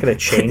you're not going to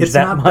change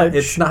that much.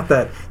 It's not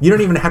that you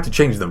don't even have to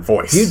change the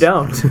voice. You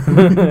don't.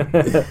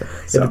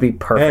 It'll be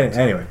perfect.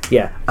 Anyway,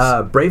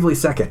 yeah. Bravely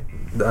Second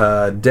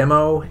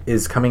demo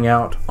is coming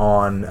out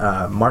on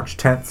March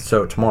 10th,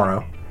 so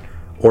tomorrow,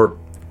 or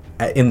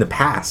in the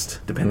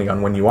past, depending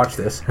on when you watch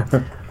this.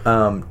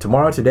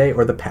 Tomorrow, today,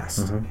 or the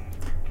past. Mm-hmm.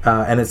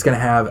 And it's going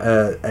to have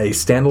a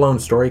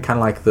standalone story, kind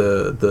of like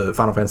the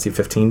Final Fantasy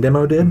 15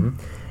 demo did.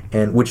 Mm-hmm.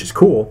 And which is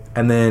cool.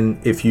 And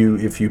then if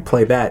you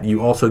play that,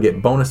 you also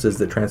get bonuses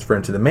that transfer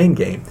into the main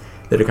game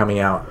that are coming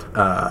out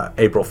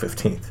April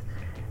 15th.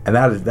 And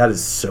that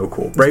is so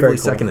cool. Bravely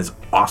Second is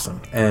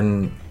awesome.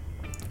 And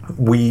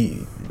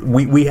we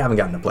haven't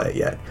gotten to play it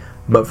yet.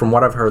 But from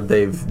what I've heard,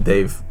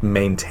 they've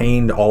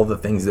maintained all the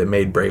things that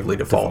made Bravely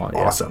Default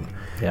awesome.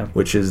 Yeah.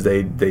 Which is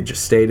they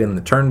just stayed in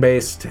the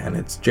turn-based, and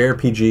it's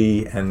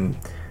JRPG, and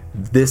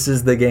this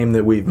is the game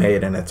that we've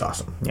made, and it's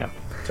awesome. Yeah.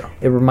 So.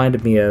 It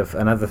reminded me of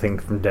another thing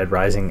from Dead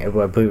Rising.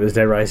 I believe it was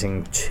Dead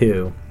Rising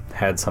 2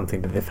 had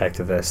something to the effect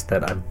of this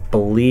that I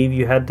believe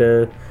you had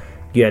to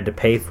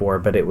pay for,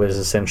 but it was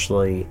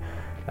essentially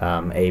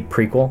a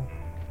prequel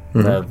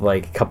of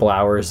like a couple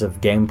hours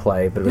of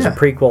gameplay, but it was a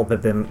prequel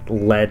that then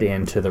led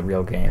into the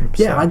real game.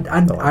 So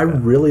I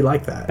really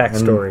like that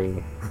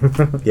backstory.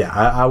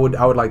 I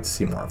would like to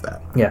see more of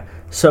that. Yeah.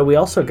 So we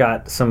also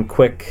got some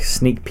quick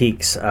sneak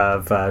peeks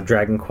of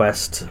Dragon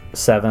Quest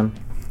VII.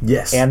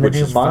 Yes, and which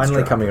is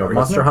finally coming over.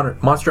 Monster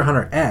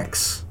Hunter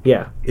X.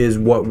 Yeah, is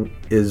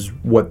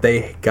what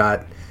they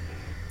got.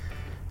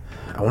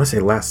 I want to say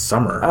last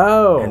summer.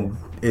 Oh, and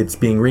it's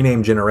being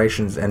renamed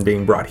Generations and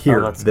being brought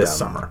here this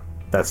summer.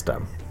 That's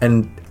dumb.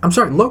 And I'm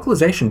sorry,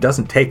 localization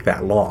doesn't take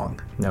that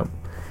long. Nope,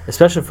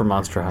 especially for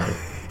Monster Hunter.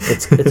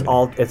 It's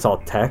all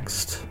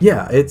text.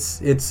 Yeah,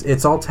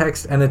 it's all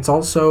text, and it's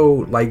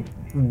also like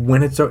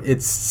when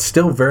it's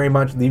still very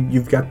much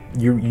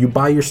you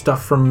buy your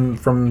stuff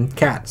from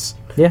Cats.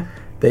 Yeah,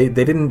 they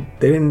didn't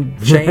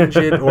change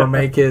it or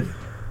make it.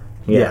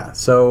 Yeah,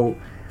 so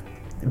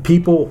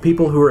people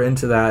who are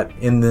into that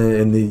in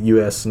the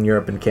U.S. and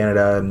Europe and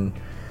Canada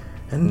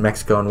and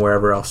Mexico and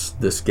wherever else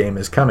this game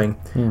is coming,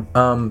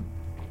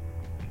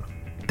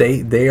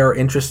 they are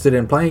interested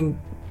in playing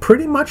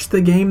pretty much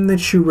the game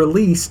that you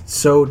released.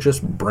 So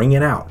just bring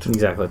it out.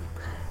 Exactly.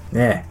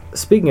 Yeah.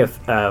 Speaking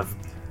of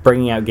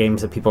bringing out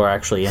games that people are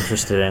actually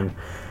interested in.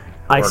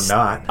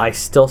 I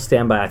still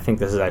stand by. I think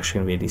this is actually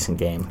going to be a decent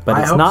game, but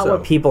it's not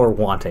what people are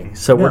wanting.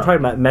 So we're talking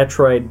about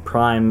Metroid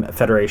Prime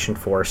Federation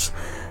Force.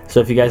 So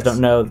if you guys don't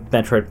know,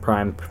 Metroid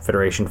Prime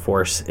Federation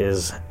Force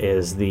is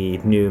the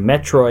new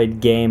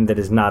Metroid game that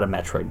is not a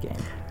Metroid game.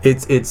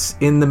 It's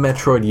in the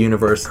Metroid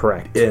universe,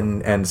 correct?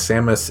 And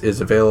Samus is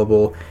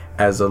available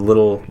as a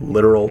little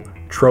literal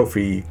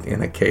trophy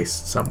in a case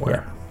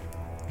somewhere,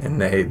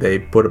 and they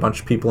put a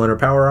bunch of people in her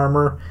power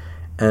armor.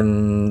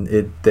 And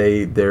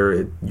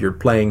you're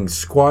playing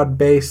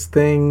squad-based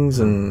things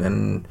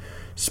and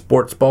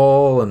sports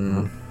ball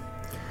and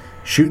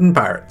shooting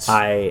pirates.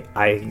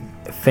 I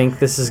think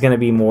this is going to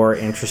be more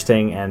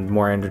interesting and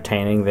more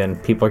entertaining than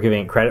people are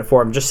giving it credit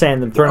for. I'm just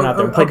saying, I'm throwing it out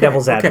there. Play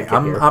devil's advocate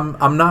here.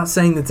 I'm not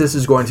saying that this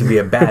is going to be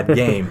a bad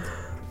game.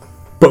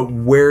 But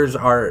where's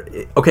our...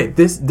 Okay,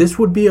 this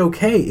would be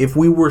okay if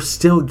we were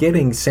still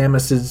getting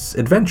Samus's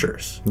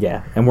adventures.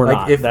 Yeah, and we're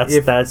not.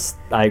 That's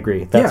I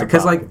agree. That's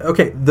because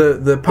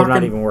the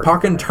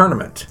Pokken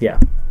tournament. Yeah.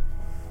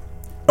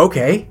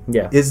 Okay.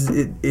 Yeah.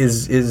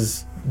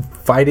 Is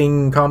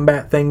fighting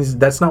combat things,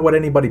 that's not what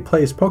anybody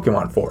plays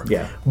Pokemon for.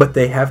 Yeah. But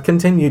they have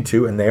continued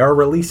to, and they are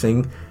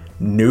releasing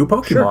new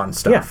Pokemon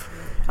stuff. Yeah.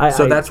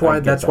 That's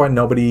why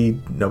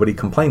nobody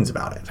complains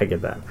about it. I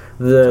get that.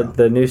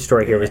 The news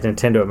story here was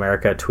Nintendo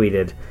America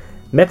tweeted,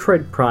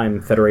 Metroid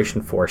Prime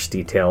Federation Force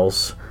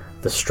details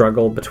the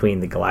struggle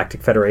between the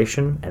Galactic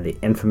Federation and the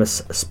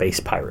infamous Space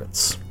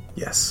Pirates.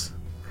 Yes.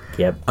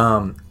 Yep.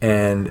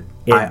 And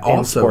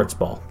Sports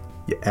Ball.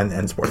 Yeah,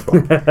 and Sports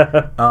Ball.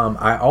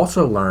 I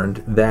also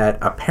learned that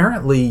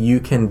apparently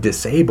you can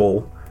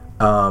disable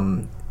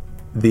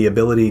the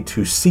ability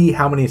to see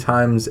how many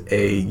times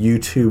a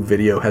YouTube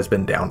video has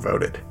been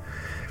downvoted,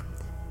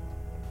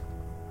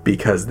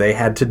 because they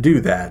had to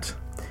do that.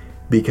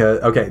 Because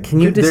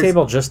can you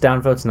disable just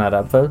downvotes, not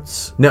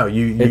upvotes? No,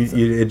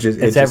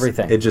 it's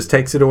everything. It just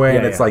takes it away,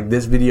 and it's like,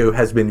 this video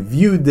has been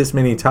viewed this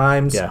many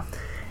times. Yeah,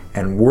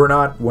 and we're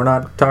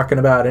not talking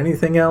about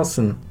anything else.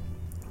 And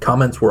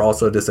comments were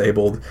also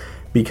disabled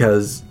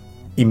because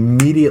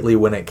immediately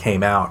when it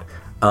came out,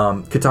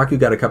 Kotaku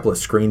got a couple of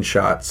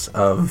screenshots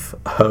of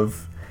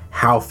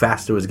how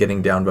fast it was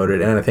getting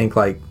downvoted, and I think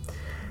like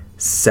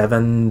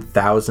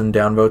 7,000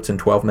 downvotes in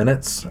 12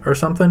 minutes or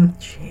something.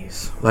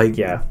 Jeez. Like,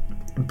 yeah.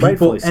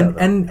 People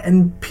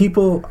and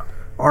people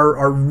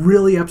are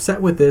really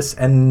upset with this,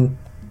 and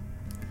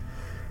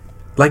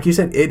like you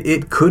said,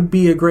 it could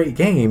be a great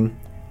game,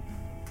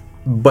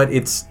 but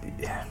it's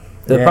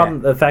the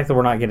problem. The fact that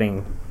we're not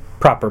getting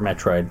proper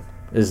Metroid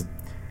is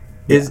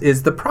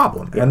the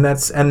problem, and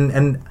that's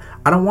and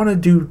I don't want to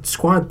do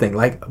squad thing.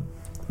 Like,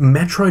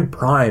 Metroid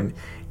Prime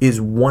is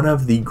one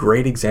of the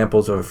great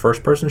examples of a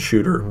first-person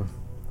shooter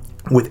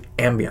with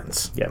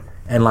ambience. Yeah.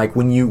 And like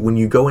when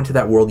you go into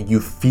that world,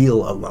 you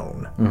feel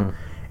alone.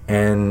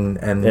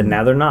 And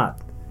now they're not.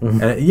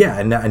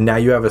 And now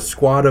you have a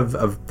squad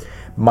of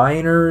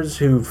miners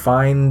who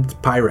find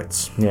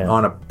pirates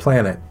on a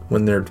planet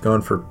when they're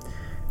going for.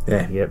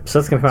 Yep. So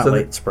that's gonna come out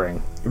late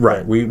spring.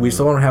 Right. We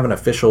still don't have an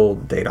official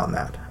date on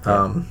that.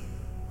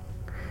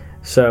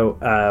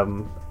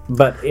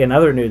 But in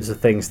other news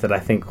of things that I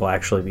think will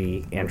actually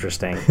be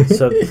interesting,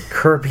 so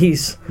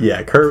Kirby's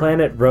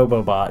Planet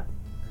Robobot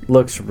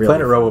looks really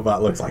Planet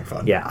Robobot looks like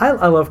fun. Yeah,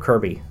 I love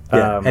Kirby.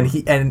 Yeah,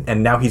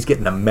 and now he's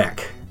getting a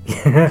mech.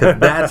 'Cause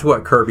that's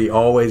what Kirby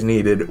always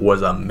needed,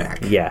 was a mech.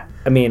 Yeah,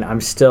 I mean, I'm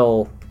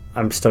still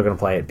gonna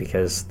play it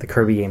because the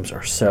Kirby games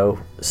are so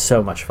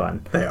much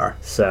fun. They are.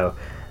 So,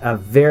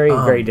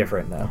 very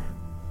different though.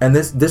 And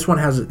this one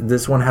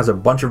has a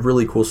bunch of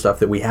really cool stuff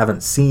that we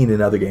haven't seen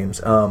in other games.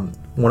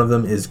 One of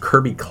them is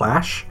Kirby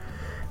Clash,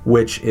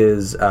 which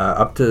is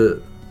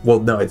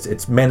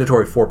it's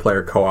mandatory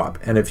 4-player co-op,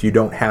 and if you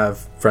don't have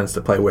friends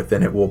to play with,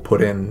 then it will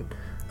put in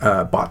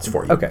bots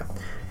for you. Okay.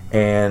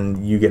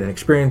 And you get an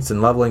experience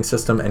and leveling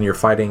system, and you're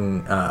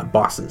fighting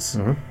bosses.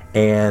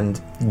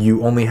 And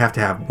you only have to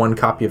have one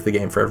copy of the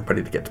game for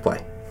everybody to get to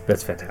play.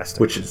 That's fantastic.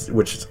 Which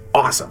is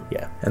awesome.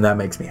 Yeah. And that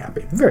makes me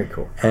happy. Very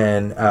cool.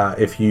 And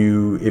if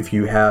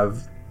you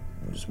have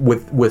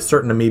with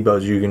certain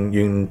amiibos, you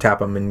can tap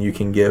them and you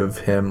can give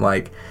him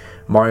like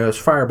Mario's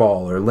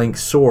Fireball or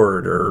Link's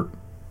Sword or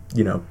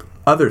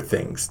other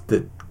things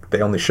that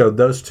they only showed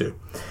those two.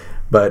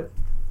 But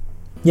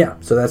yeah,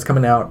 so that's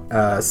coming out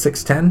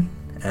 6/10,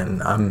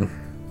 and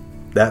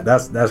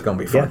that's going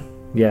to be fun.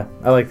 Yeah,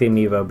 I like the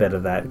amiibo bit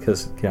of that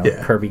because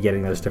Kirby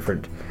getting those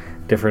different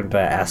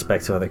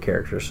aspects of other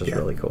characters is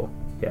really cool.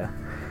 Yeah.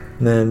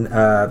 And then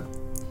a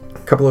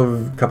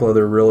couple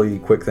other really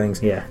quick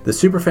things. Yeah. The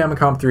Super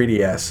Famicom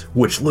 3DS,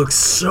 which looks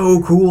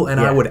so cool, and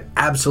I would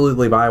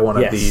absolutely buy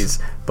one of these,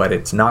 but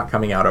it's not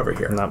coming out over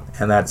here. Nope.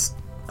 And that's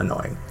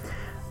annoying.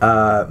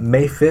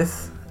 May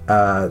 5th,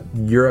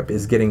 Europe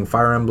is getting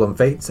Fire Emblem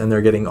Fates, and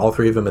they're getting all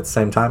three of them at the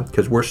same time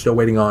because we're still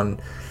waiting on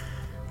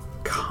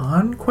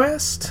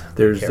Conquest.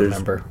 There's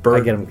remember. I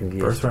get them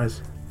confused.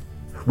 Birthrise.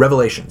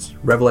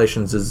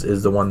 Revelations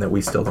is the one that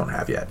we still don't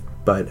have yet.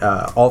 But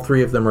all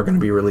three of them are going to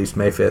be released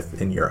May 5th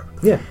in Europe.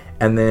 Yeah.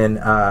 And then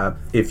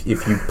if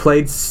you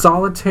played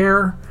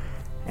Solitaire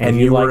and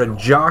you were a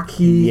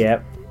jockey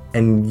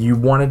and you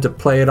wanted to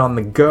play it on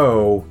the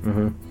go,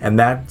 and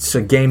that's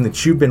a game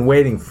that you've been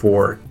waiting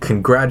for,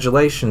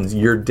 congratulations,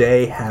 your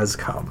day has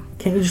come.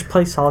 Can't you just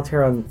play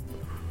Solitaire on...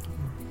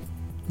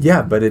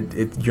 Yeah, but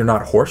you're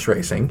not horse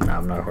racing. No,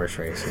 I'm not horse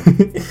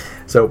racing.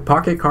 So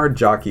Pocket Card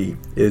Jockey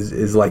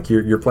is like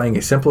you're playing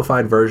a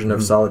simplified version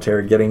of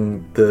Solitaire,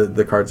 getting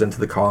the cards into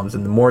the columns,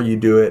 and the more you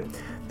do it,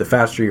 the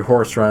faster your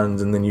horse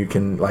runs, and then you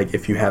can, like,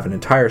 if you have an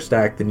entire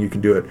stack, then you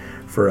can do it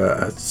for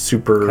a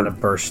super kind of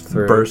burst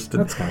through.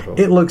 That's kind of cool.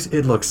 It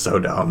looks so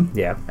dumb.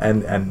 Yeah.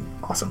 And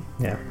awesome.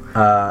 Yeah.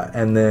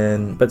 And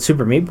then But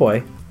Super Meat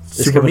Boy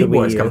is coming to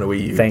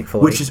Wii U,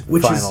 thankfully, which is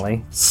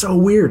so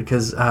weird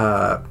because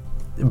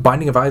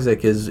Binding of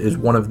Isaac is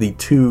one of the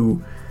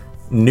two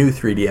new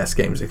 3DS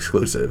games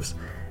exclusives,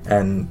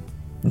 and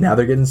now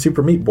they're getting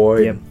Super Meat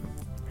Boy.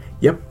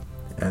 Yep.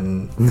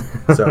 And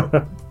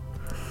so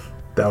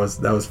that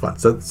was fun.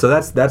 So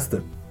that's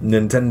the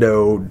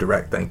Nintendo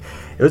Direct thing.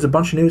 It was a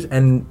bunch of news,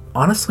 and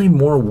honestly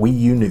more Wii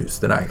U news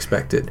than I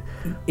expected.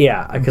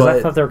 Yeah, because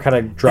I thought they were kind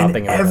of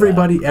dropping. And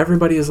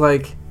everybody is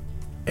like,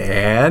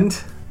 and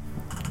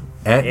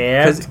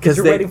because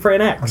you're waiting for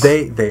an X.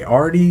 They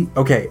already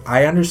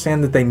I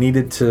understand that they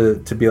needed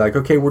to be like,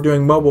 okay, we're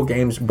doing mobile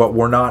games, but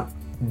we're not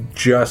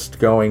just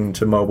going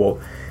to mobile.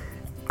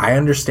 I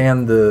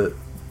understand that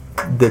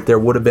there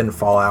would have been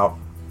fallout.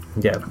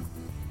 Yeah,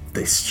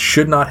 they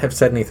should not have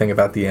said anything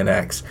about the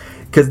NX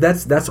because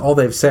that's all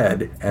they've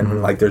said,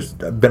 and like there's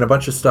been a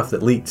bunch of stuff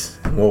that leaked.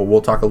 And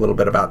we'll talk a little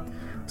bit about.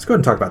 Let's go ahead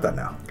and talk about that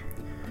now.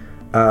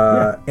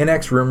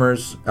 NX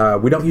rumors.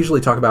 We don't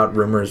usually talk about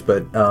rumors,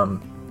 but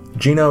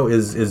Gino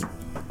is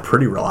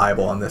pretty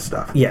reliable on this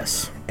stuff.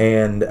 Yes.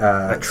 And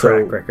a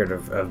track record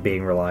of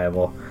being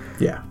reliable.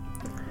 Yeah.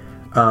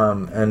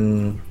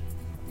 And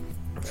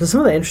so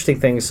some of the interesting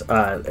things,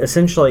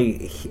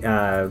 essentially,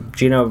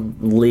 Gino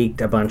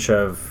leaked a bunch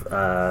of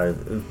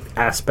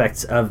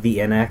aspects of the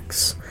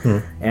NX,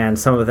 and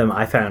some of them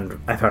I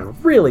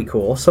found really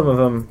cool. Some of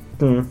them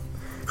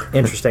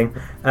interesting.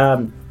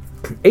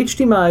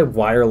 HDMI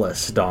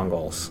wireless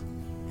dongles.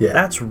 Yeah.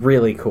 That's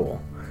really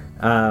cool.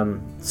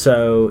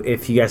 So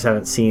if you guys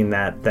haven't seen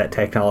that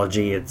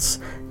technology, it's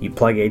you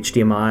plug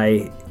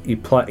HDMI, you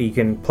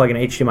can plug an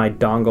HDMI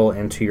dongle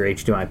into your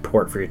HDMI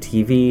port for your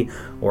TV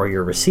or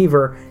your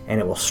receiver, and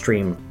it will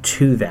stream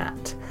to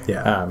that.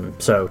 Yeah.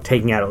 So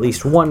taking out at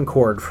least one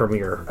cord from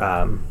your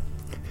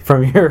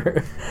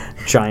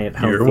giant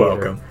home You're theater.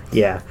 welcome.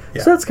 Yeah.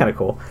 So that's kind of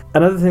cool.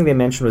 Another thing they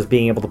mentioned was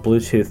being able to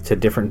Bluetooth to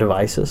different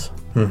devices.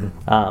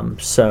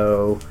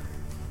 So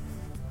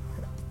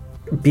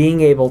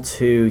being able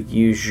to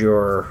use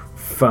your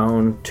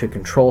phone to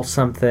control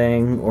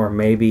something, or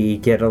maybe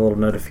get a little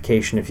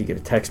notification if you get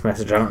a text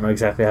message. I don't know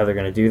exactly how they're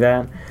going to do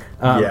that.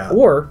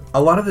 Or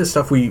a lot of this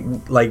stuff we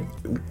like,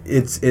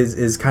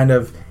 is kind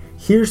of,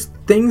 here's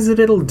things that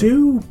it'll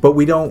do, but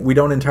we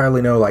don't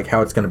entirely know like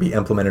how it's going to be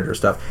implemented or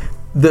stuff.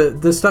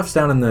 The stuff's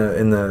down in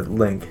the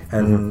link,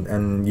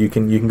 and you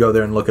can go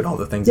there and look at all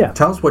the things. Yeah.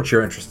 Tell us what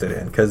you're interested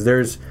in, because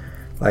there's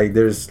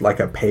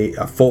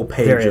a full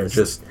page of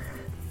just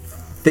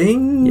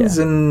things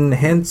and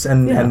hints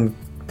and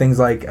things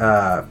like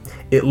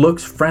it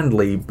looks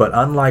friendly, but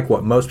unlike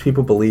what most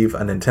people believe a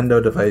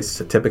Nintendo device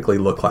to typically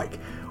look like.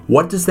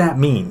 What does that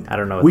mean? I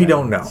don't know. We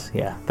don't know.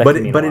 Yeah, but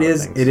it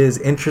is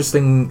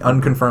interesting,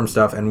 unconfirmed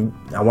stuff, and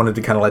I wanted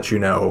to kind of let you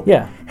know.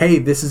 Yeah. Hey,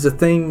 this is a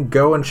thing.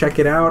 Go and check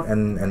it out,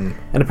 and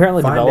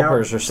apparently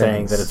developers are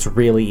saying that it's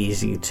really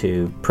easy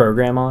to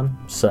program on.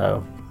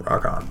 So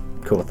rock on.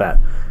 Cool with that.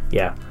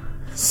 Yeah.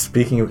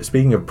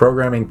 Speaking of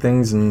programming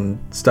things and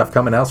stuff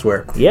coming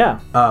elsewhere. Yeah.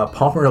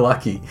 Palmer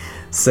Luckey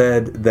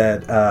said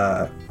that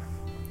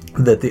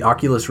the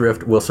Oculus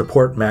Rift will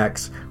support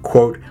Macs,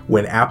 quote,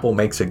 when Apple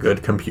makes a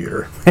good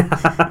computer.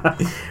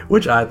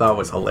 Which I thought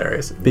was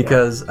hilarious,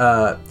 because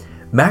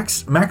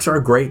Macs are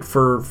great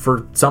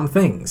for some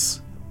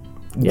things.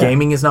 Yeah.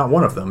 Gaming is not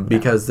one of them,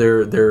 because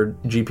their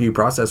GPU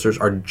processors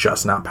are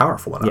just not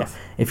powerful enough. Yeah.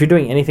 If you're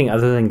doing anything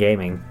other than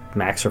gaming,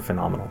 Macs are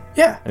phenomenal.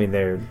 Yeah. I mean,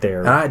 they're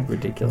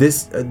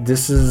ridiculous.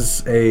 This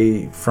is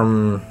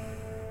from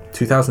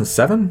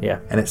 2007. Yeah.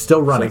 And it's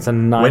still running. So it's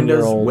a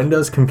 9-year-old.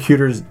 Windows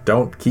computers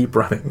don't keep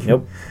running.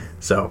 Nope.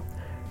 So.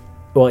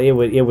 Well, it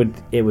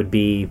would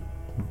be.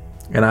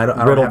 And I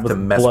don't have to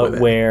mess with it.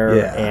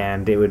 Bloatware,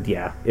 and it would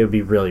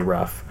be really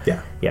rough.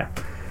 Yeah. Yeah.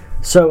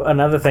 So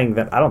another thing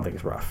that I don't think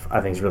is rough,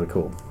 I think is really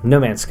cool. No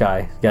Man's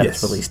Sky got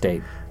its release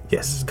date.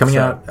 Yes, coming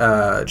out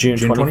June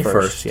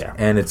 21st. Yeah.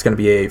 And it's going to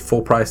be a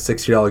full price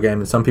 $60 game,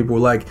 and some people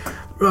were like,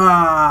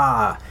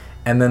 ah!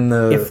 And then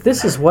if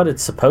this is what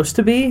it's supposed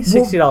to be,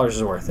 $60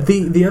 is worth it.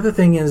 The other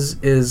thing is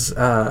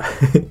the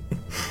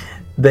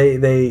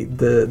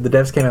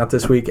devs came out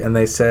this week and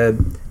they said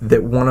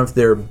that one of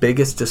their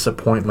biggest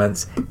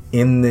disappointments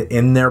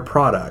in their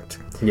product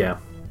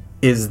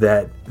is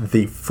that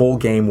the full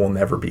game will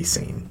never be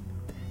seen.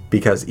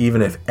 Because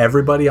even if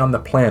everybody on the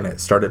planet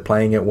started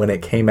playing it when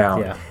it came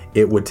out,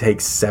 it would take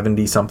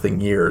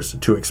 70-something years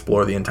to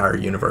explore the entire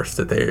universe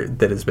that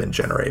has been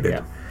generated.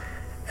 Yeah.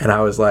 And I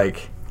was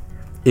like,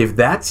 if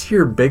that's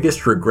your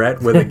biggest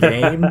regret with a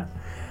game,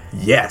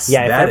 yes,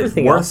 that is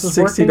worth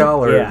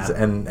 $60.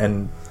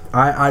 And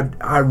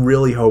I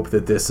really hope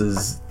that this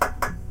is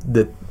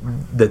that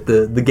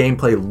the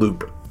gameplay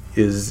loop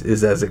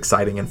is as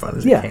exciting and fun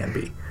as it can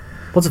be.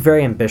 Well, it's a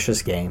very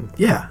ambitious game.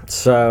 Yeah.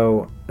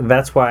 So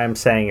that's why I'm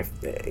saying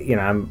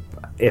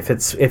if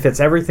it's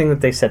everything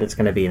that they said it's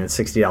going to be and it's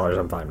 $60,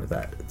 I'm fine with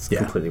that. It's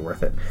completely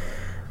worth it.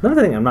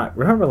 Another thing we're not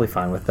really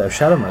fine with though,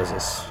 Shadow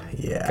Moses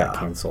got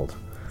canceled.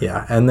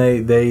 Yeah, and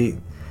they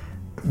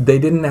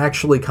didn't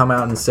actually come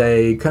out and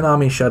say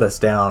Konami shut us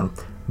down,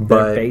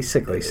 but they're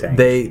basically saying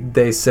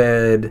they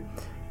said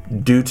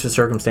due to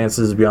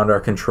circumstances beyond our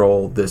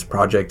control, this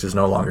project is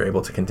no longer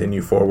able to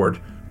continue forward.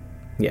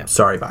 Yeah.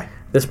 Sorry, bye.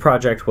 This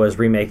project was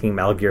remaking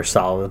Metal Gear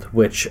Solid,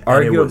 which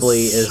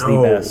arguably is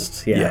the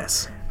best. Yeah.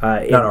 Yes.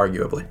 Not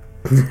arguably.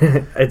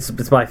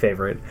 It's my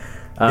favorite.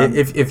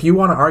 If you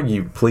want to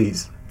argue,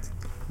 please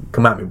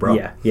come at me, bro.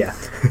 Yeah.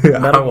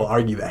 I will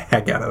argue the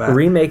heck out of that.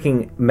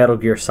 Remaking Metal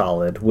Gear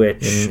Solid,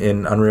 which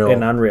in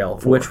Unreal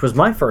 4. Which was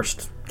my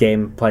first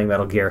game playing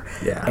Metal Gear.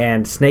 Yeah.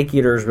 And Snake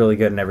Eater is really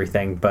good and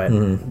everything, but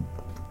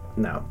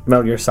no,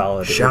 Metal Gear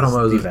Solid. Shadow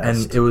Moses,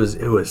 and it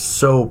was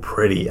so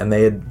pretty, and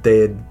they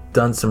had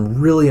done some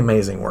really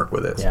amazing work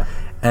with it. Yeah.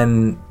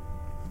 And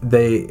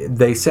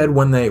they said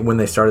when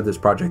they started this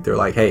project, they're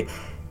like, hey,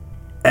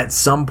 at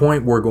some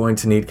point we're going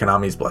to need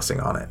Konami's blessing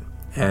on it.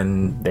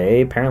 And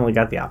they apparently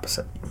got the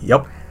opposite.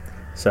 Yep.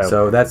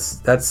 So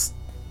that's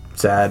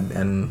sad,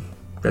 and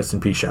rest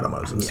in peace, Shadow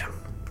Moses. Yeah.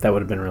 That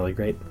would have been really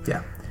great.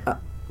 Yeah.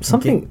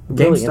 Something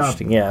really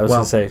interesting. Yeah, I was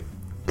going to say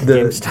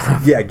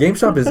GameStop. Yeah,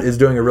 GameStop is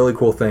doing a really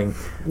cool thing.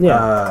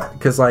 Yeah.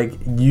 Because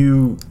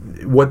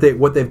what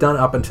they've done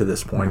up until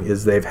this point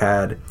is they've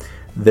had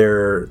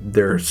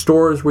their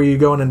stores where you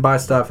go in and buy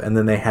stuff, and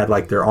then they had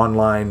like their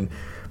online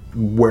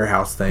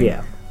warehouse thing.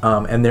 Yeah.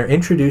 And they're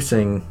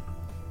introducing,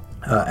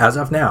 as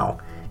of now,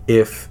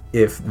 if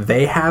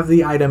they have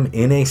the item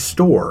in a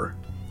store,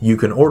 you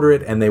can order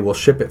it and they will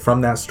ship it from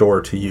that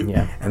store to you.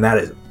 Yeah. And that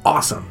is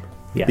awesome.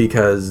 Yeah.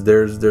 Because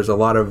there's a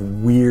lot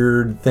of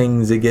weird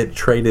things that get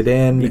traded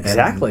in.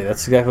 Exactly.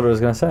 That's exactly what I was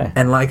going to say.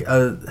 And like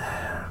a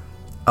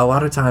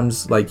lot of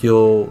times, like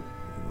a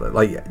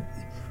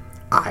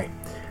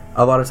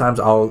lot of times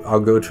I'll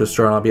go to a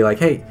store and I'll be like,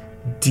 hey,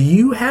 do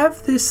you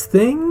have this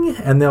thing?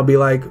 And they'll be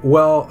like,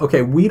 well,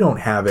 okay, we don't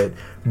have it,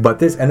 but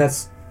this, and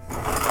that's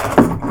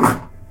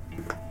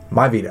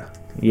my Vita.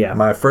 Yeah.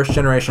 My first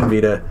generation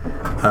Vita,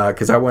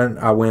 because I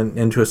went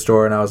into a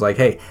store and I was like,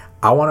 hey,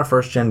 I want a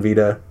first gen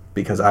Vita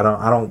because I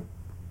don't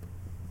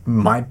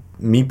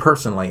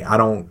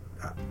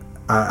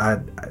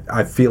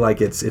I feel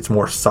like it's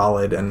more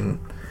solid, and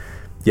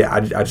yeah,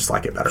 I just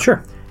like it better.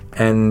 Sure.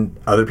 And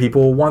other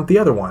people want the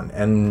other one,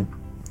 and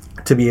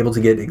to be able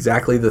to get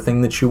exactly the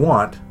thing that you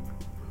want,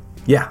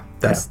 yeah,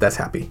 that's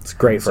happy. It's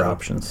great for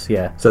options.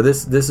 Yeah. So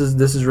this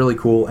is really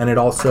cool, and it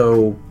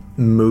also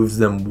moves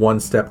them one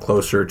step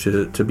closer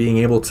to being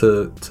able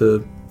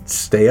to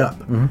stay up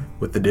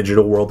with the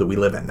digital world that we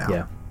live in now.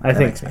 Yeah. I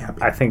think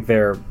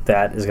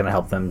that is going to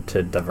help them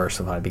to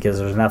diversify, because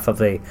there's enough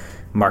of a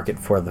market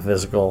for the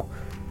physical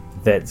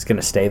that's going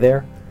to stay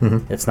there.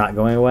 It's not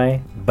going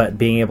away, but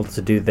being able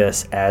to do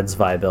this adds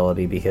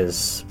viability,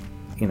 because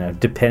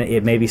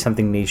it may be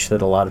something niche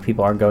that a lot of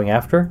people aren't going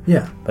after.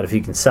 Yeah. But if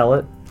you can sell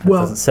it, it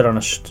doesn't sit on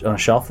a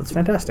shelf, that's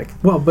fantastic.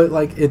 Well, but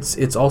like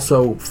it's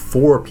also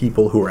for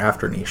people who are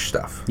after niche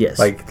stuff. Yes.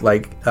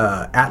 Like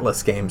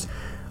Atlas games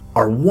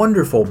are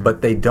wonderful,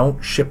 but they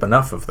don't ship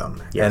enough of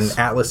them. Yes. And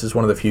Atlas is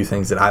one of the few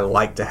things that I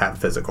like to have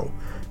physical,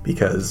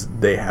 because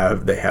they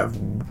have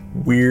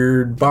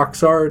weird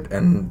box art,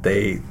 and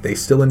they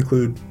still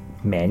include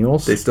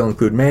manuals. They still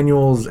include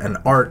manuals and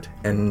art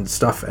and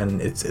stuff,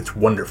 and it's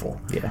wonderful.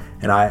 Yeah.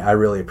 And I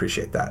really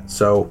appreciate that.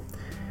 So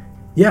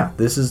yeah,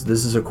 this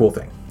is a cool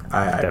thing.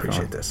 I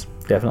appreciate this.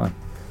 Definitely.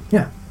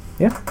 Yeah.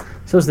 Yeah.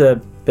 So there's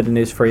the bit of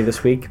news for you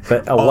this week,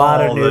 but a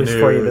lot of news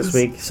for you this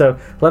week. So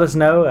let us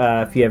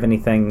know if you have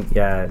anything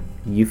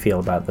you feel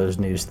about those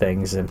news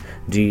things, and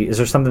is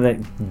there something that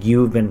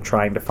you've been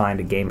trying to find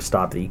at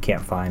GameStop that you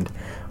can't find,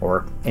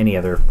 or any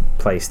other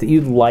place that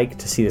you'd like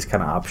to see this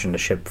kind of option to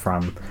ship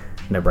from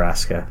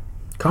Nebraska?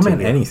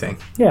 Comment anything.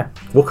 Yeah.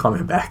 We'll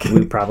comment back.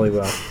 We probably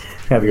will.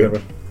 Have a good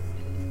one.